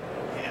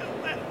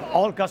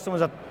 all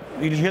customers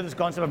you hear this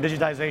concept of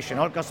digitization,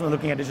 all customers are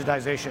looking at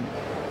digitization.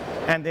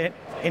 And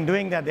in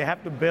doing that, they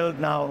have to build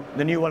now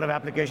the new world of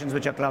applications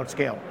which are cloud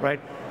scale,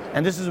 right?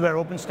 And this is where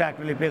OpenStack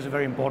really plays a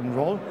very important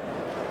role.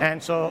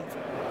 And so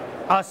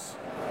us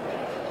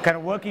kind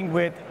of working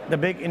with the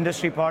big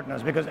industry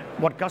partners, because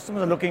what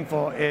customers are looking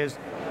for is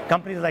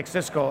companies like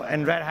Cisco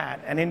and Red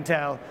Hat and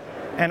Intel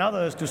and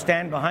others to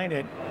stand behind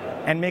it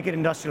and make it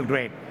industrial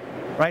grade,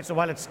 right? So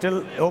while it's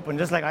still open,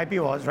 just like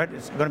IP was, right?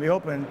 It's going to be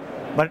open,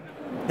 but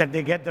that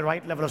they get the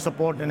right level of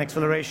support and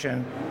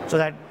acceleration so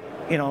that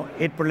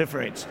it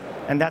proliferates.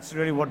 And that's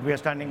really what we are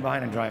standing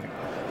behind and driving.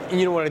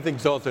 You know what I think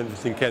is also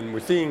interesting, Ken, we're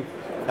seeing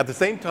at the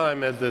same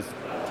time as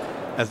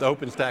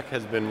OpenStack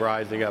has been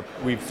rising up,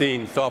 we've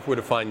seen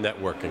software-defined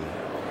networking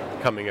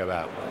coming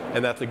about.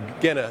 And that's,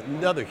 again,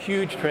 another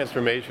huge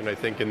transformation, I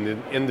think, in the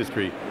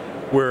industry,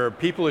 where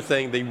people are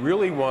saying they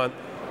really want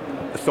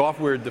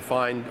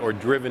software-defined or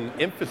driven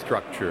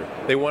infrastructure.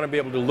 They want to be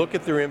able to look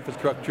at their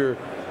infrastructure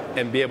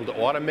and be able to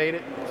automate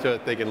it so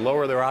that they can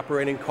lower their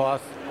operating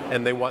costs,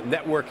 and they want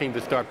networking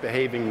to start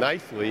behaving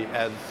nicely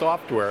as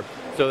software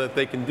so that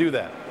they can do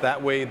that.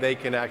 That way they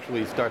can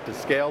actually start to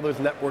scale those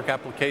network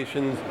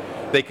applications.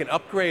 They can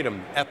upgrade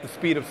them at the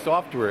speed of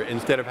software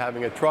instead of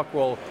having a truck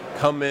roll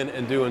come in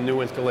and do a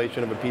new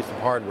installation of a piece of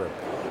hardware.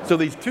 So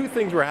these two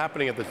things were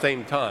happening at the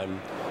same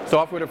time.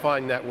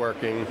 Software-defined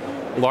networking,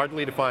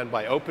 largely defined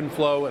by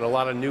OpenFlow and a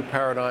lot of new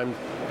paradigms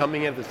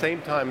coming in at the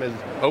same time as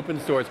open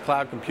source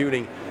cloud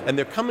computing, and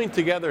they're coming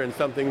together in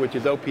something which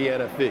is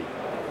OPNFV.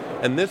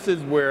 And this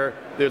is where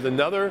there's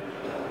another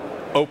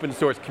open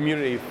source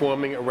community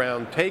forming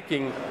around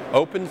taking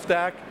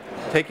OpenStack,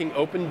 taking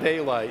Open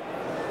Daylight,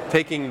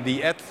 taking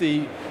the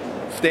ETSI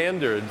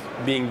standards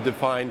being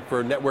defined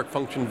for network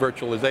function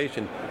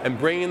virtualization and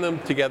bringing them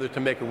together to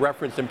make a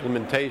reference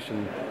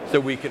implementation so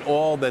we can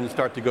all then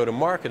start to go to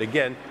market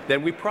again.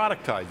 Then we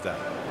productize that,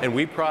 and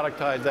we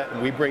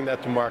bring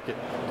that to market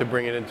to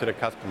bring it into the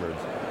customers.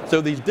 So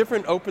these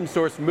different open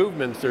source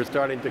movements are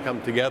starting to come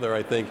together,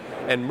 I think,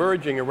 and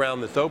merging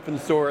around this open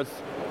source,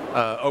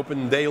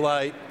 Open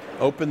Daylight,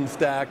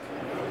 OpenStack,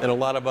 and a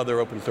lot of other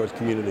open source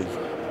communities.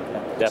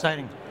 Yeah,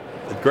 exciting.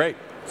 It's great.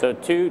 So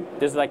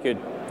this is like your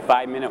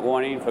 5-minute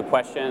warning for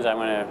questions. I'm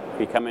going to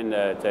be coming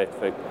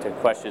to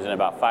questions in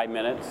about 5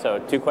 minutes. So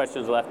 2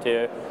 questions left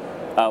here.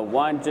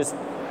 One, just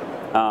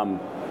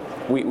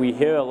we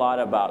hear a lot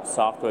about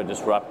software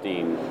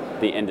disrupting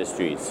the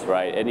industries,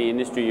 right? Any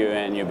industry you're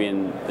in, you're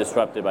being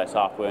disrupted by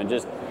software. And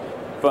just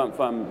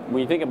from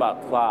when you think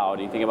about cloud,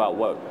 you think about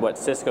what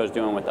Cisco is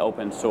doing with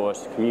open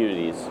source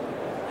communities.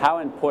 How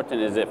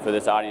important is it for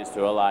this audience to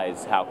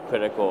realize how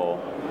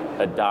critical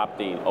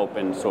adopting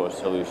open source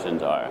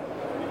solutions are?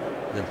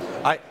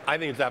 Yeah. I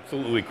think it's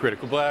absolutely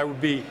critical, but I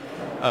would be,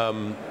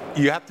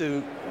 you have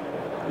to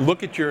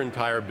look at your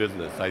entire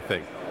business, I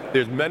think.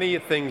 There's many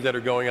things that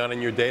are going on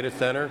in your data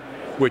center,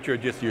 which are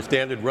just your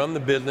standard run the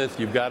business.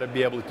 You've got to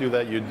be able to do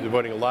that. You're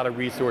devoting a lot of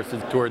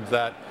resources towards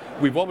that.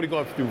 We've already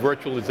gone through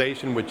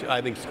virtualization, which I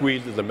think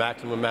squeezes the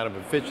maximum amount of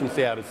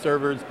efficiency out of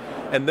servers,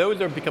 and those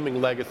are becoming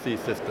legacy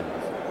systems.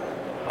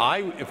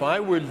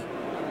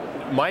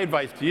 My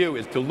advice to you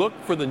is to look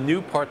for the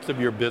new parts of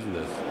your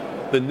business,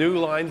 the new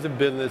lines of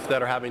business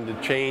that are having to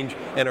change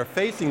and are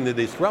facing the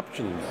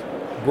disruptions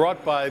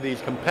brought by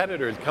these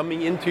competitors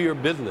coming into your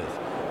business.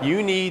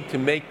 You need to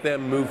make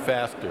them move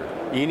faster.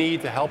 You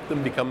need to help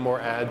them become more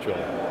agile.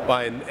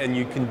 And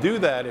you can do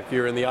that if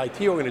you're in the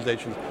IT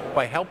organizations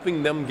by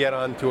helping them get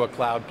onto a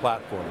cloud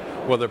platform,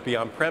 whether it be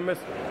on-premise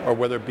or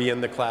whether it be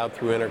in the cloud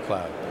through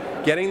intercloud.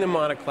 Getting them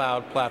on a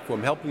cloud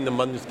platform, helping them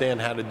understand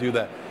how to do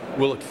that,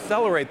 will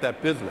accelerate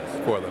that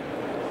business for them.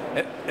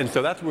 And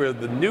so that's where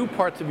the new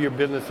parts of your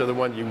business are the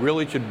ones you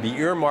really should be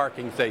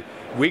earmarking, say,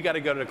 we got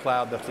to go to the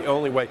cloud, that's the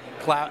only way.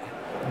 Cloud,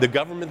 the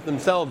government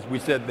themselves, we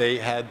said they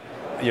had,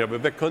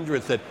 Vivek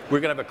Kundra said, we're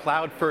going to have a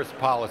cloud-first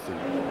policy.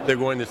 They're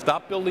going to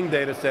stop building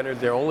data centers.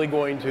 They're only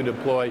going to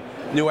deploy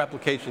new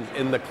applications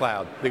in the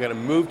cloud. They're going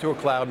to move to a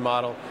cloud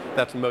model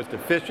that's the most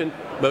efficient.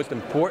 Most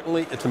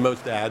importantly, it's the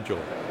most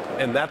agile.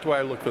 And that's why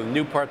I look for the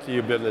new parts of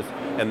your business,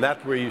 and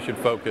that's where you should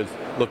focus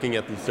looking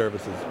at these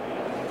services.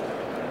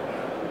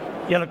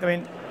 Yeah, look, I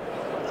mean,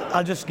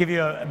 I'll just give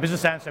you a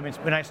business answer. I mean,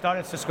 when I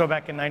started Cisco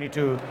back in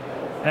 '92,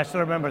 and I still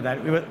remember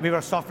that, we were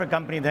a software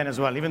company then as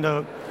well, even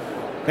though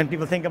when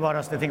people think about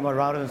us, they think about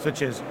routers and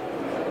switches.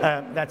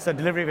 That's a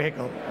delivery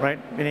vehicle, right?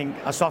 Meaning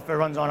our software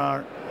runs on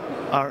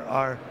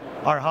our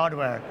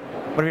hardware,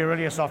 but we're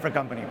really a software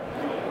company.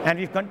 And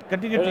we've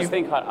continued to... There's this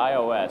thing called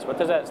iOS. What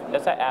does that...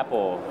 That's that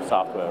Apple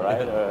software,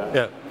 right?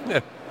 Yeah.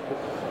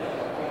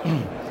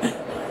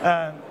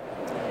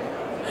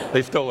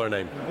 They stole our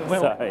name.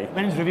 Sorry.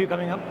 When is review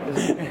coming up?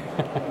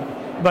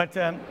 But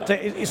so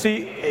you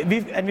see,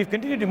 we've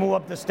continued to move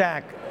up the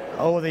stack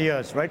over the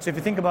years, right? So if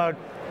you think about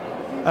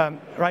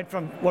right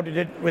from what we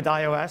did with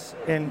iOS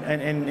in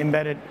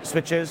embedded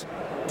switches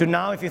to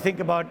now, if you think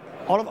about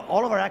all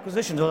of our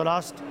acquisitions over the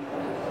last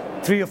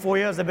 3 or 4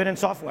 years have been in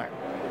software.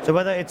 So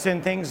whether it's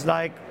in things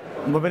like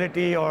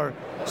mobility or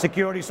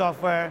security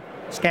software,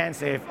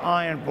 ScanSafe,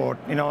 IronPort,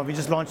 we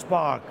just launched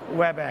Spark,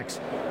 WebEx.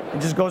 It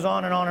just goes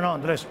on and on and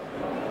on. The list.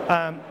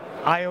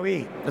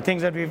 IOE, the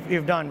things that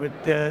we've done with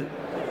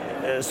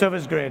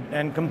Service Grid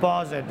and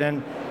Composite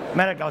and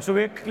MetaCloud. So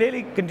we're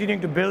clearly continuing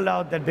to build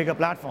out that bigger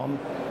platform.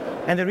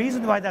 And the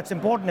reason why that's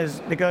important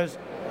is because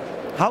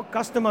how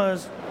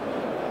customers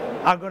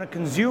are going to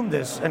consume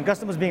this, and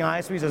customers being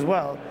ISVs as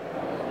well,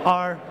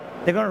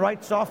 they're going to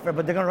write software,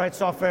 but they're going to write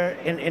software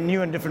in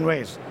new and different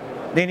ways.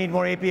 They need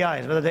more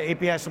APIs, whether they're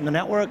APIs from the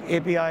network,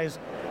 APIs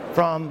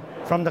from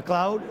the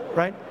cloud,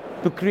 right?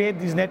 To create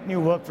these net new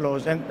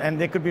workflows, and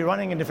they could be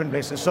running in different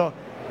places. So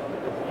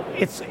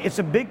it's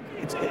a big,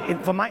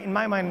 in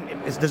my mind,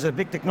 there's a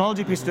big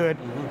technology piece to it,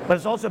 but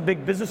it's also a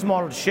big business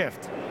model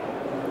shift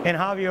in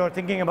how you're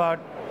thinking about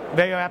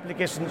where your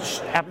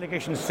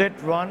applications sit,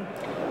 run,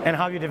 and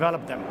how you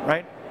develop them,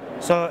 right?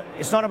 So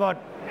it's not about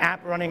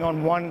app running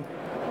on one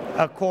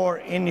core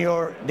in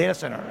your data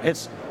center.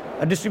 It's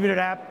a distributed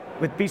app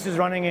with pieces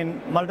running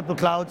in multiple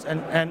clouds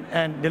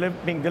and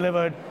being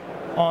delivered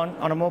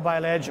on a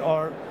mobile edge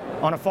or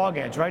on a fog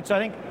edge, right? So I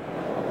think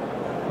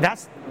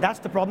that's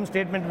the problem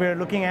statement we're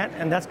looking at,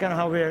 and that's kind of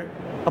how we're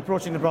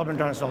approaching the problem,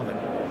 trying to solve it.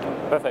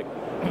 Perfect.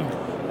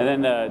 And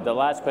then the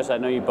last question, I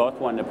know you both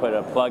wanted to put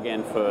a plug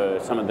in for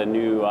some of the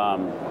new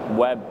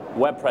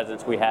web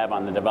presence we have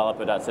on the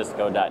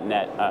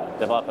developer.cisco.net,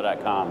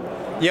 developer.com.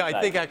 Yeah, I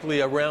think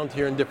actually around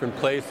here in different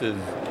places,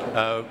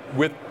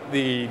 with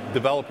the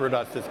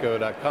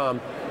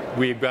developer.cisco.com,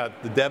 we've got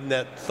the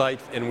DevNet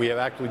sites, and we have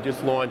actually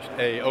just launched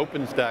a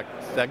OpenStack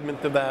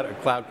segment of that, a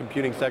cloud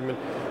computing segment,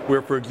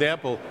 where, for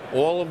example,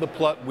 all of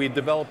we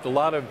developed a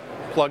lot of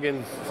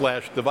plugins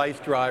 / device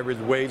drivers,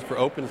 ways for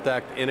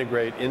OpenStack to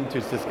integrate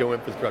into Cisco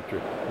infrastructure.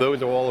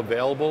 Those are all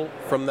available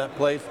from that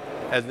place,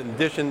 as in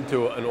addition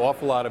to an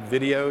awful lot of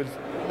videos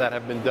that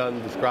have been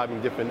done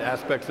describing different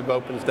aspects of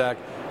OpenStack,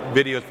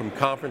 videos from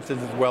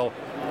conferences as well,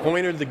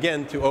 pointers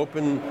again to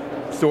open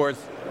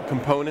source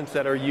components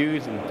that are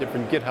used in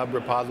different GitHub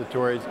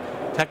repositories,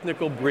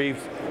 technical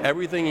briefs,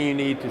 everything you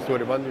need to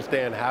sort of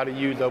understand how to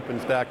use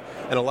OpenStack,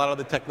 and a lot of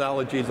the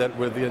technologies that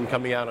were then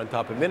coming out on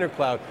top of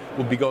InterCloud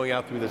will be going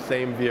out through the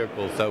same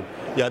vehicle. So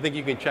yeah, I think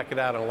you can check it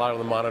out on a lot of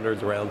the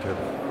monitors around here.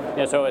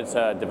 Yeah, so it's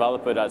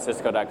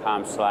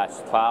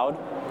developer.cisco.com/cloud,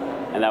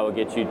 and that will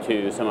get you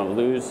to some of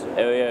Lou's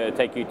area. It'll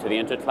take you to the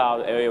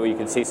InterCloud area where you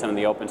can see some of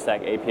the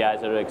OpenStack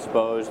APIs that are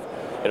exposed.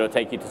 It'll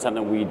take you to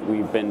something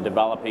we've been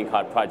developing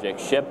called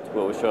Project Shipped,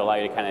 which will allow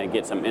you to kind of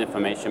get some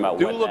information about what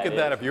that is. Do look at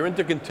that. If you're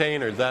into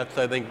containers, that's,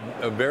 I think,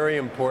 a very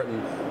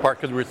important part,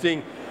 because we're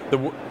seeing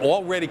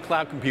already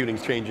cloud computing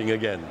is changing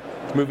again.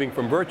 It's moving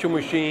from virtual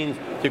machines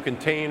to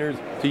containers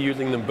to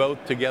using them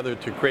both together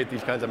to create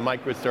these kinds of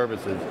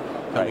microservices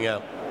coming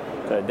out.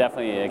 So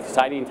definitely an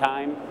exciting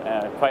time,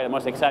 probably the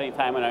most exciting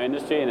time in our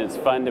industry, and it's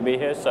fun to be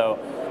here. So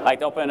I'd like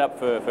to open it up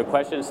for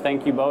questions.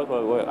 Thank you both.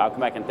 I'll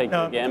come back and thank you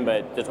again,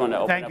 but just want to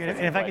open it up for some questions.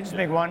 And if I can just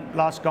make one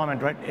last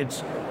comment, right?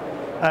 It's,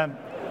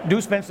 do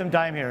spend some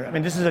time here. I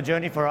mean, this is a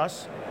journey for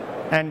us,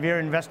 and we're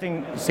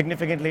investing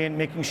significantly in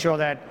making sure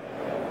that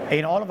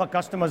all of our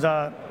customers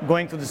are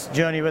going through this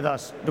journey with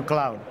us to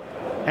cloud.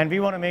 And we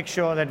want to make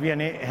sure that we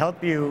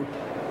help you,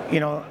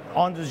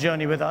 on this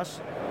journey with us.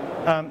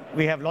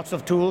 We have lots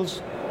of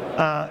tools.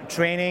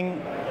 Training,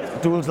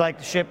 tools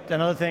like Shipped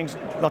and other things,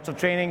 lots of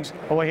trainings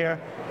over here.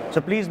 So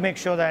please make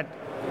sure that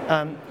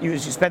you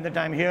spend the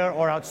time here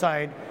or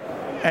outside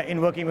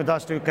in working with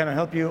us to kind of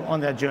help you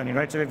on that journey,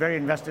 right? So we're very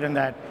invested in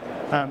that,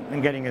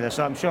 in getting you there.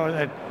 So I'm sure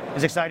that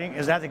it's exciting,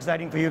 is as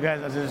exciting for you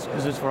guys as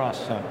it is for us.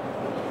 So.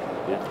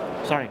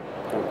 Yeah. Sorry.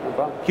 No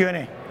problem.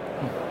 Q&A.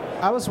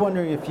 I was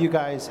wondering if you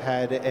guys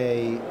had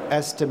a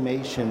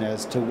estimation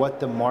as to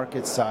what the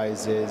market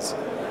size is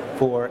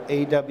for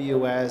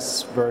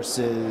AWS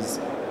versus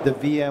the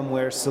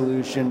VMware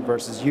solution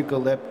versus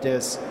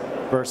Eucalyptus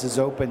versus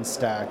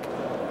OpenStack,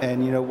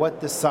 and what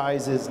the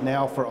size is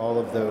now for all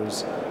of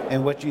those,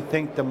 and what you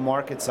think the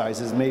market size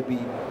is maybe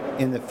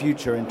in the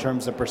future in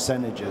terms of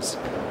percentages.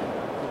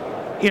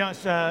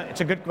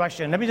 It's a good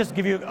question. Let me just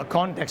give you a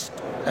context.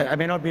 I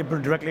may not be able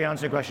to directly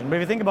answer your question, but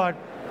if you think about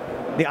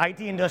the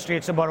IT industry,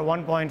 it's about a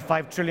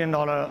 $1.5 trillion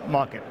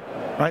market,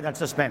 right? That's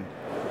the spend.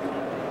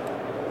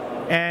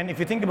 And if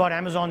you think about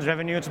Amazon's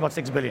revenue, it's about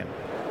 $6 billion.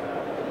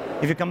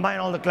 If you combine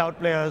all the cloud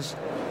players,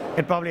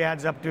 it probably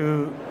adds up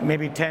to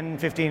maybe 10,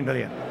 15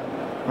 billion,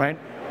 right?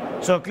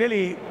 So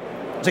clearly,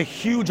 it's a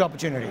huge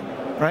opportunity,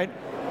 right?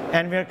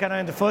 And we're kind of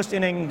in the first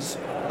innings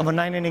of a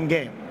 9-inning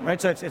game,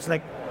 right? So it's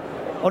like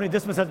only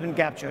this much has been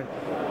captured.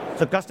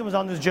 So customers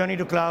on this journey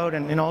to cloud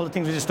and all the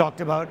things we just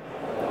talked about.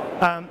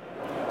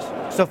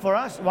 So for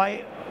us,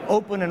 why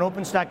open and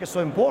OpenStack is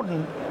so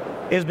important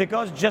is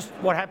because just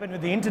what happened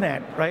with the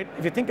internet, right?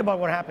 If you think about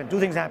what happened, two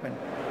things happened.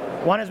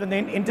 One is when the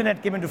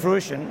internet came into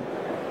fruition,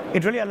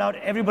 it really allowed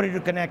everybody to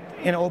connect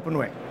in an open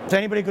way. So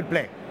anybody could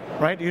play,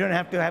 right? You don't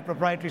have to have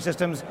proprietary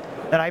systems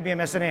that IBM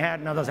SNA had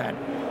and others had.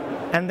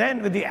 And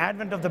then with the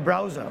advent of the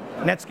browser,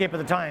 Netscape at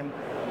the time,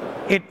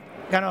 it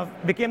kind of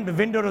became the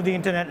window to the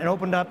internet and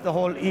opened up the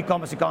whole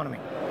e-commerce economy,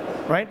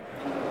 right?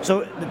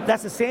 So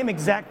that's the same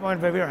exact point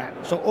where we're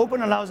at. So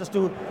open allows us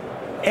to,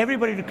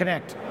 everybody to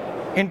connect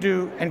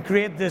into and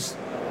create this,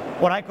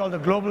 what I call the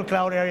global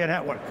cloud area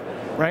network,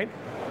 right?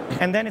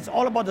 And then it's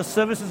all about the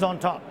services on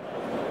top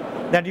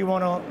that you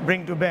want to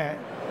bring to bear.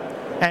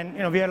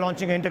 And we are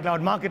launching an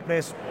intercloud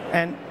marketplace,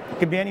 and it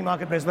could be any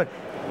marketplace, but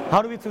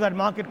how do we, through that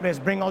marketplace,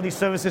 bring all these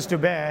services to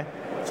bear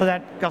so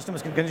that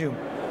customers can consume?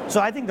 So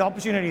I think the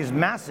opportunity is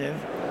massive.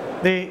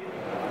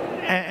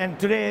 And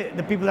today,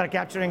 the people that are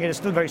capturing it is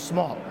still very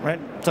small, right?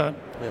 So,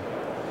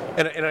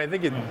 yeah. And I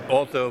think it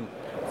also,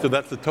 so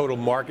that's the total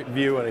market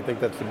view, and I think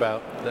that's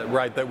about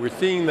right, that we're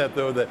seeing that,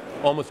 though, that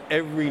almost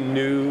every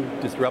new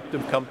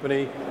disruptive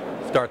company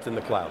starts in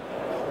the cloud.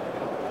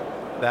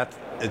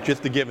 It's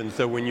just a given.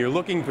 So when you're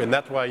looking for, and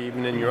that's why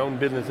even in your own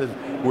businesses,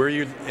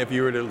 if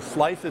you were to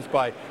slice this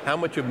by how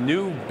much of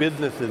new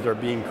businesses are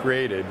being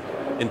created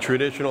in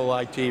traditional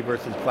IT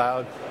versus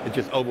cloud, it's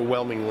just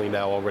overwhelmingly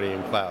now already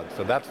in cloud.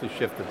 So that's the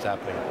shift that's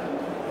happening.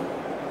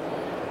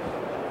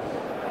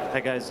 Hi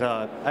guys,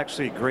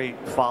 actually great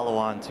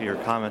follow-on to your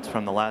comments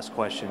from the last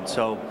question.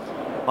 So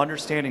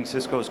understanding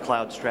Cisco's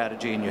cloud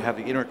strategy, and you have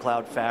the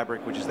intercloud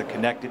fabric, which is the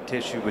connected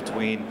tissue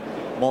between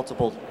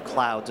multiple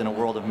clouds in a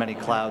world of many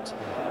clouds.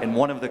 And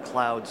one of the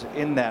clouds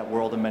in that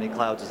world of many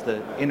clouds is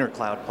the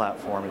intercloud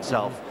platform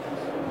itself.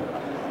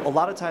 A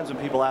lot of times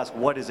when people ask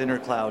what is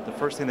intercloud, the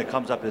first thing that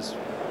comes up is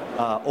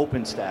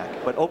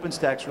OpenStack. But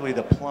OpenStack's really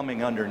the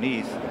plumbing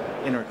underneath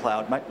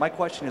intercloud. My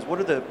question is, what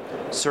are the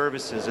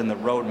services in the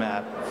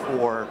roadmap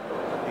for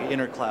the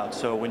intercloud?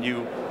 So when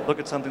you look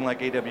at something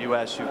like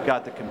AWS, you've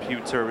got the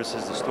compute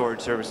services, the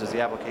storage services,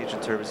 the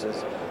application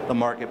services, the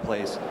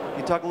marketplace. Can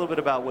you talk a little bit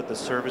about what the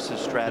services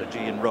strategy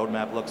and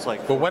roadmap looks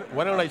like? Well,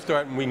 why don't I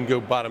start and we can go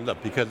bottoms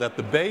up, because at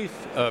the base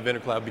of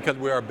intercloud, because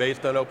we are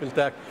based on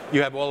OpenStack,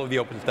 you have all of the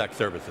OpenStack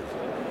services.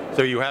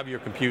 So you have your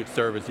compute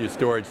service, your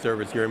storage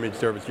service, your image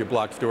service, your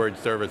block storage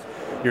service,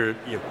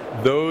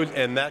 those,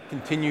 and that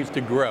continues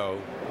to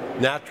grow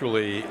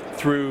naturally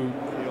through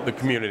the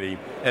community.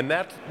 And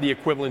that's the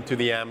equivalent to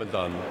the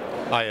Amazon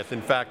IS.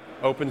 In fact,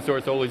 open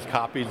source always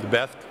copies the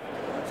best.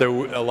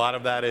 So a lot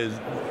of that is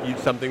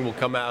something will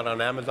come out on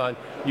Amazon,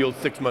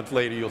 6 months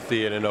later you'll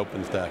see it in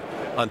OpenStack.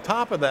 On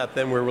top of that,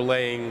 then we're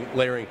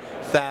layering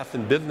SaaS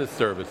and business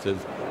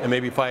services, and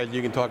maybe Faiyaz,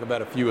 you can talk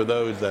about a few of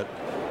those that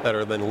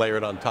are then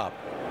layered on top.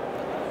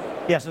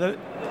 Yeah, so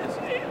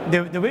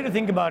the way to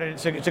think about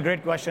it, it's a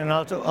great question, and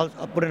I'll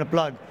put in a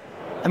plug.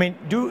 I mean,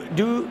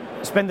 do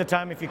spend the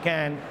time, if you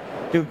can,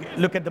 to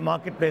look at the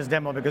marketplace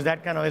demo, because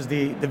that kind of is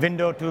the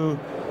window to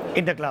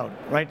intercloud,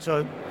 right?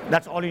 So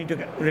that's all you need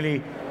to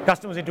really,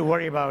 customers need to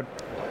worry about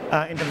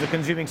in terms of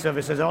consuming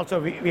services. And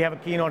also, we have a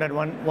keynote at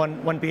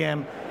 1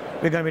 p.m.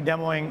 We're going to be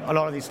demoing a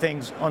lot of these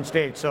things on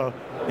stage, so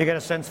you get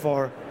a sense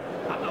for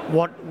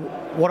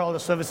what all the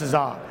services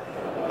are.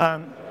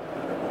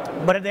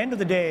 But at the end of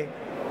the day,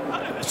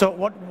 so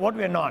what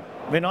we're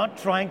not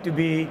trying to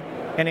be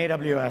an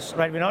AWS,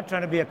 right? We're not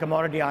trying to be a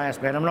commodity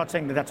ISP, and I'm not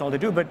saying that that's all they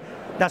do, but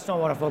that's not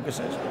what our focus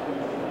is.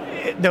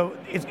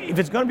 If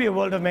it's going to be a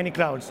world of many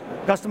clouds,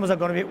 customers are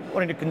going to be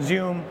wanting to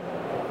consume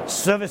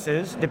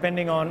services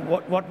depending on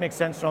what makes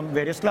sense from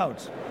various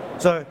clouds.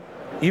 So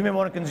you may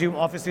want to consume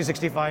Office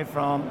 365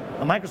 from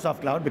a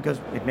Microsoft cloud because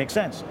it makes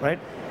sense, right?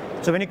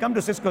 So when you come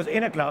to Cisco's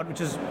inner cloud,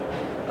 which is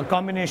a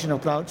combination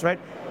of clouds, right?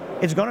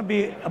 It's going to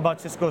be about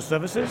Cisco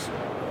services,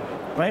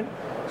 right?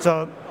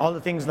 So all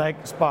the things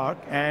like Spark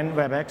and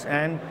WebEx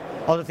and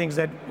all the things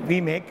that we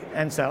make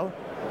and sell.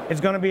 It's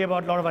going to be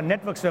about a lot of our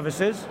network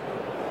services.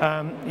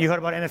 You heard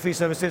about NFV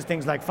services,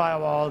 things like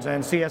firewalls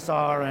and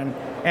CSR and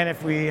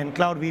NFV and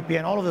Cloud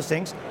VPN, all of those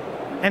things.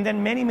 And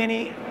then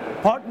many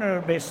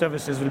partner-based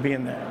services will be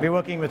in there. We're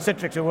working with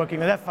Citrix, we're working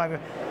with F5,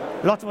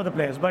 lots of other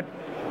players. But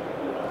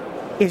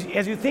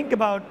as you think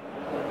about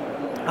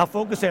our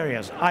focus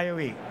areas,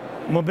 IoE,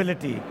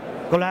 mobility,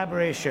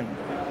 collaboration,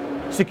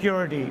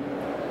 security,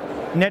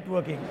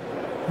 networking,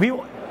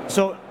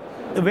 so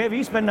the way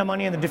we spend our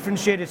money and the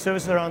differentiated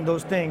services around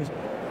those things,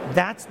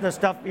 that's the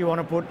stuff we want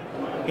to put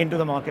into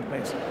the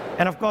marketplace.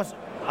 And of course,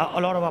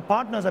 a lot of our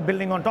partners are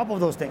building on top of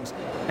those things,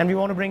 and we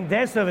want to bring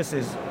their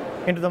services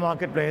into the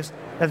marketplace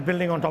that's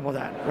building on top of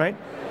that, right?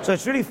 So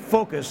it's really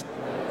focused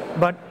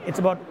but it's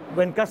about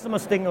when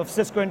customers think of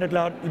Cisco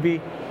Intercloud, it'll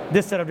be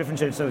this set of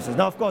differentiated services.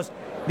 Now, of course,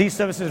 these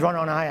services run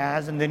on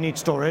IaaS and they need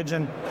storage,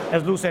 and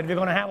as Lou said, we're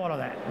going to have all of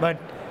that. But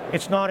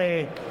it's not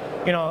a,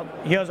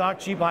 here's our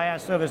cheap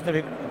IaaS service.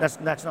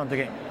 That's not the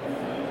game.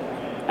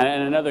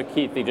 And another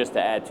key thing just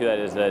to add to that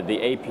is that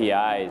the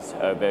APIs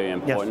are very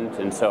important. Yes.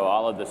 And so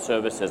all of the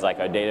services, like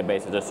our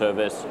database as a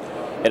service,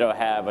 it'll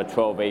have a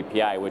Trove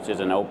API, which is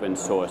an open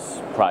source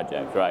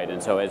project, right?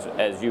 And so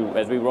as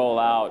we roll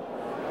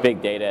out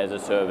big data as a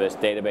service,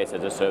 database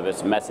as a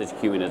service, message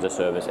queuing as a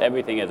service,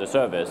 everything as a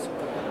service,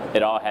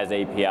 it all has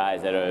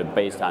APIs that are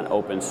based on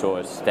open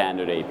source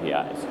standard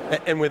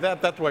APIs. And with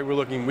that, that's why we're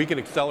looking, we can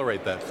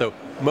accelerate that. So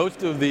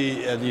most of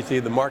the, as you see,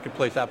 the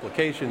marketplace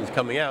applications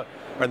coming out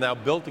are now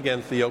built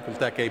against the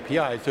OpenStack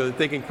API so that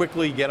they can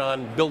quickly get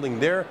on building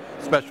their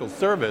special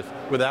service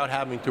without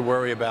having to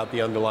worry about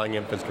the underlying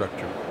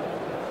infrastructure.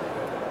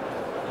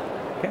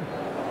 Okay.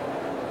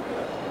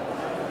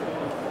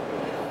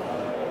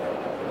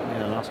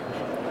 Yeah, last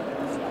question.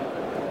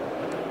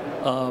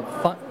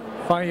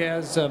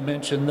 Faiyaz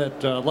mentioned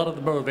that a lot of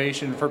the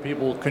motivation for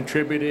people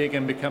contributing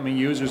and becoming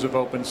users of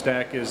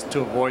OpenStack is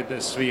to avoid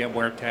this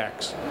VMware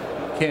tax.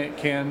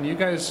 Can you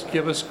guys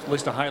give us at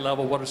least a high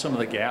level, what are some of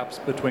the gaps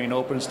between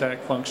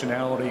OpenStack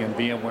functionality and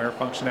VMware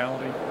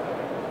functionality?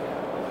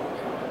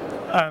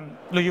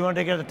 Lou, you want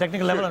to take it at the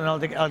technical level, and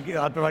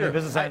I'll provide you a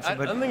business answer.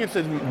 I think it's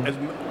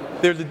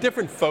there's a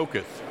different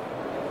focus.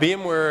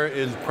 VMware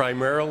is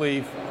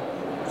primarily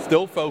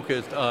still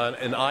focused on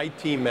an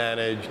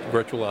IT-managed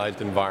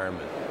virtualized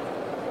environment.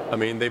 I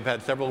mean, they've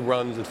had several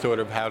runs of sort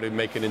of how to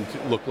make it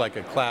look like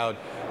a cloud,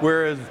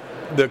 whereas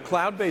the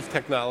cloud-based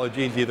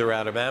technologies, either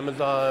out of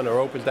Amazon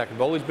or OpenStack, have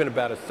always been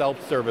about a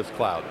self-service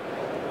cloud.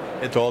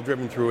 It's all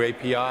driven through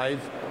APIs.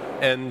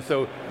 And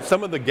so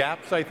some of the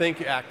gaps, I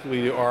think,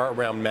 actually are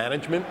around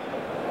management.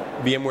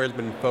 VMware has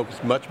been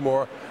focused much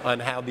more on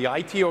how the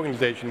IT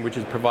organization, which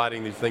is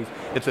providing these things,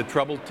 it's a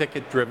trouble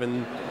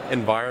ticket-driven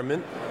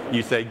environment.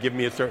 You say, give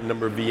me a certain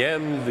number of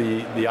VMs,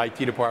 the IT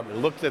department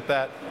looks at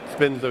that,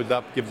 spins those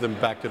up, gives them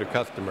back to the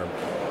customer.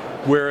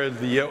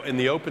 Whereas in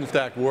the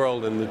OpenStack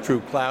world and the true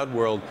cloud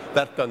world,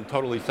 that's done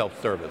totally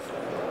self-service.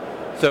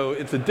 So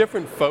it's a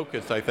different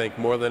focus, I think,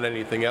 more than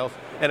anything else.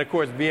 And of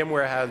course,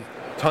 VMware has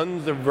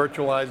tons of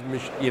virtualized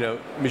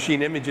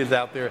machine images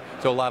out there,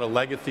 so a lot of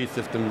legacy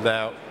systems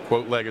now,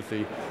 quote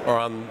legacy, are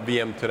on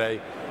VM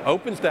today.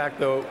 OpenStack,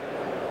 though,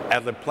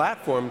 as a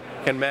platform,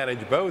 can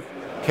manage both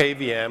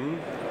KVM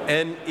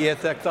and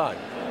ESXi.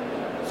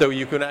 So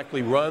you can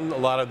actually run a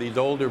lot of these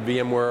older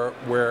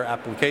VMware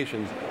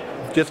applications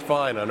just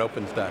fine on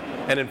OpenStack.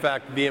 And in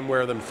fact,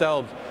 VMware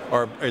themselves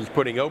is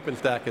putting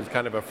OpenStack as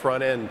kind of a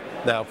front end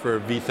now for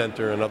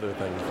vCenter and other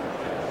things.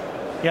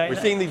 Yeah, we're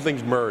seeing these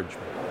things merge.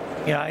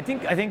 Yeah, I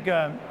think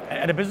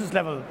at a business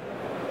level,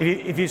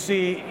 if you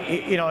see,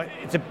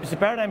 it's a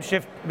paradigm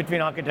shift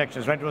between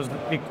architectures, right?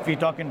 We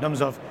talk in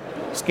terms of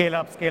scale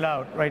up, scale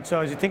out, right?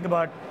 So as you think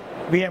about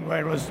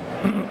VMware, it was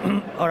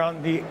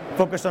around the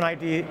focus on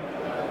IT,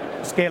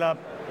 scale up,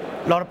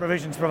 a lot of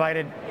provisions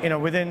provided,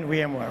 within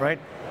VMware, right?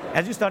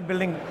 As you start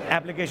building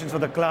applications for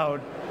the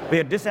cloud, we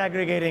are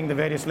disaggregating the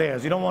various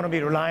layers. You don't want to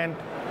be reliant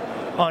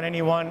on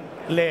any one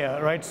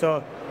layer, right?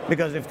 So,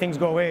 because if things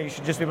go away, you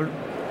should just be able to.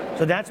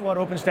 So that's what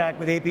OpenStack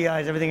with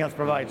APIs, everything else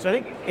provides. So I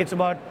think it's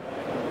about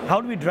how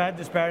do we drive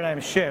this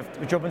paradigm shift,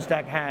 which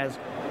OpenStack has,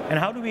 and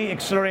how do we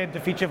accelerate the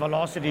feature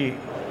velocity,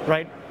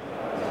 right?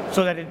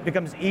 So that it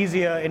becomes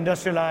easier,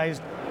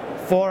 industrialized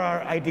for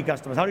our IT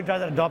customers. How do we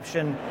drive that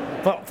adoption?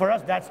 For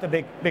us, that's the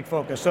big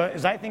focus. So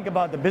as I think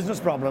about the business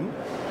problem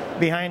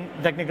behind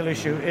the technical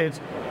issue,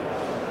 it's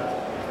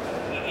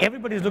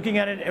everybody's looking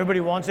at it, everybody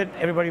wants it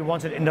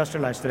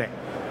industrialized today,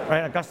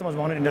 right? Our customers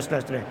want it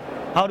industrialized today.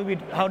 How do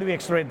we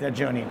accelerate that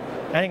journey?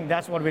 I think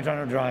that's what we're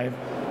trying to drive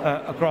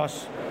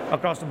across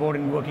the board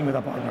in working with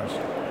our partners.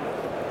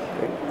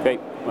 Great.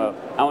 Well,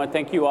 I want to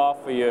thank you all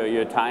for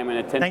your time and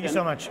attention. Thank you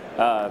so much.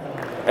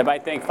 Everybody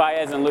thank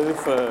Faiyaz and Lou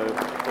for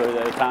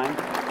their time.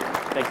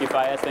 Thank you,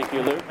 Faiyaz. Thank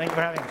you, Lou. Thank you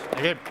for having us.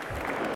 Thank you.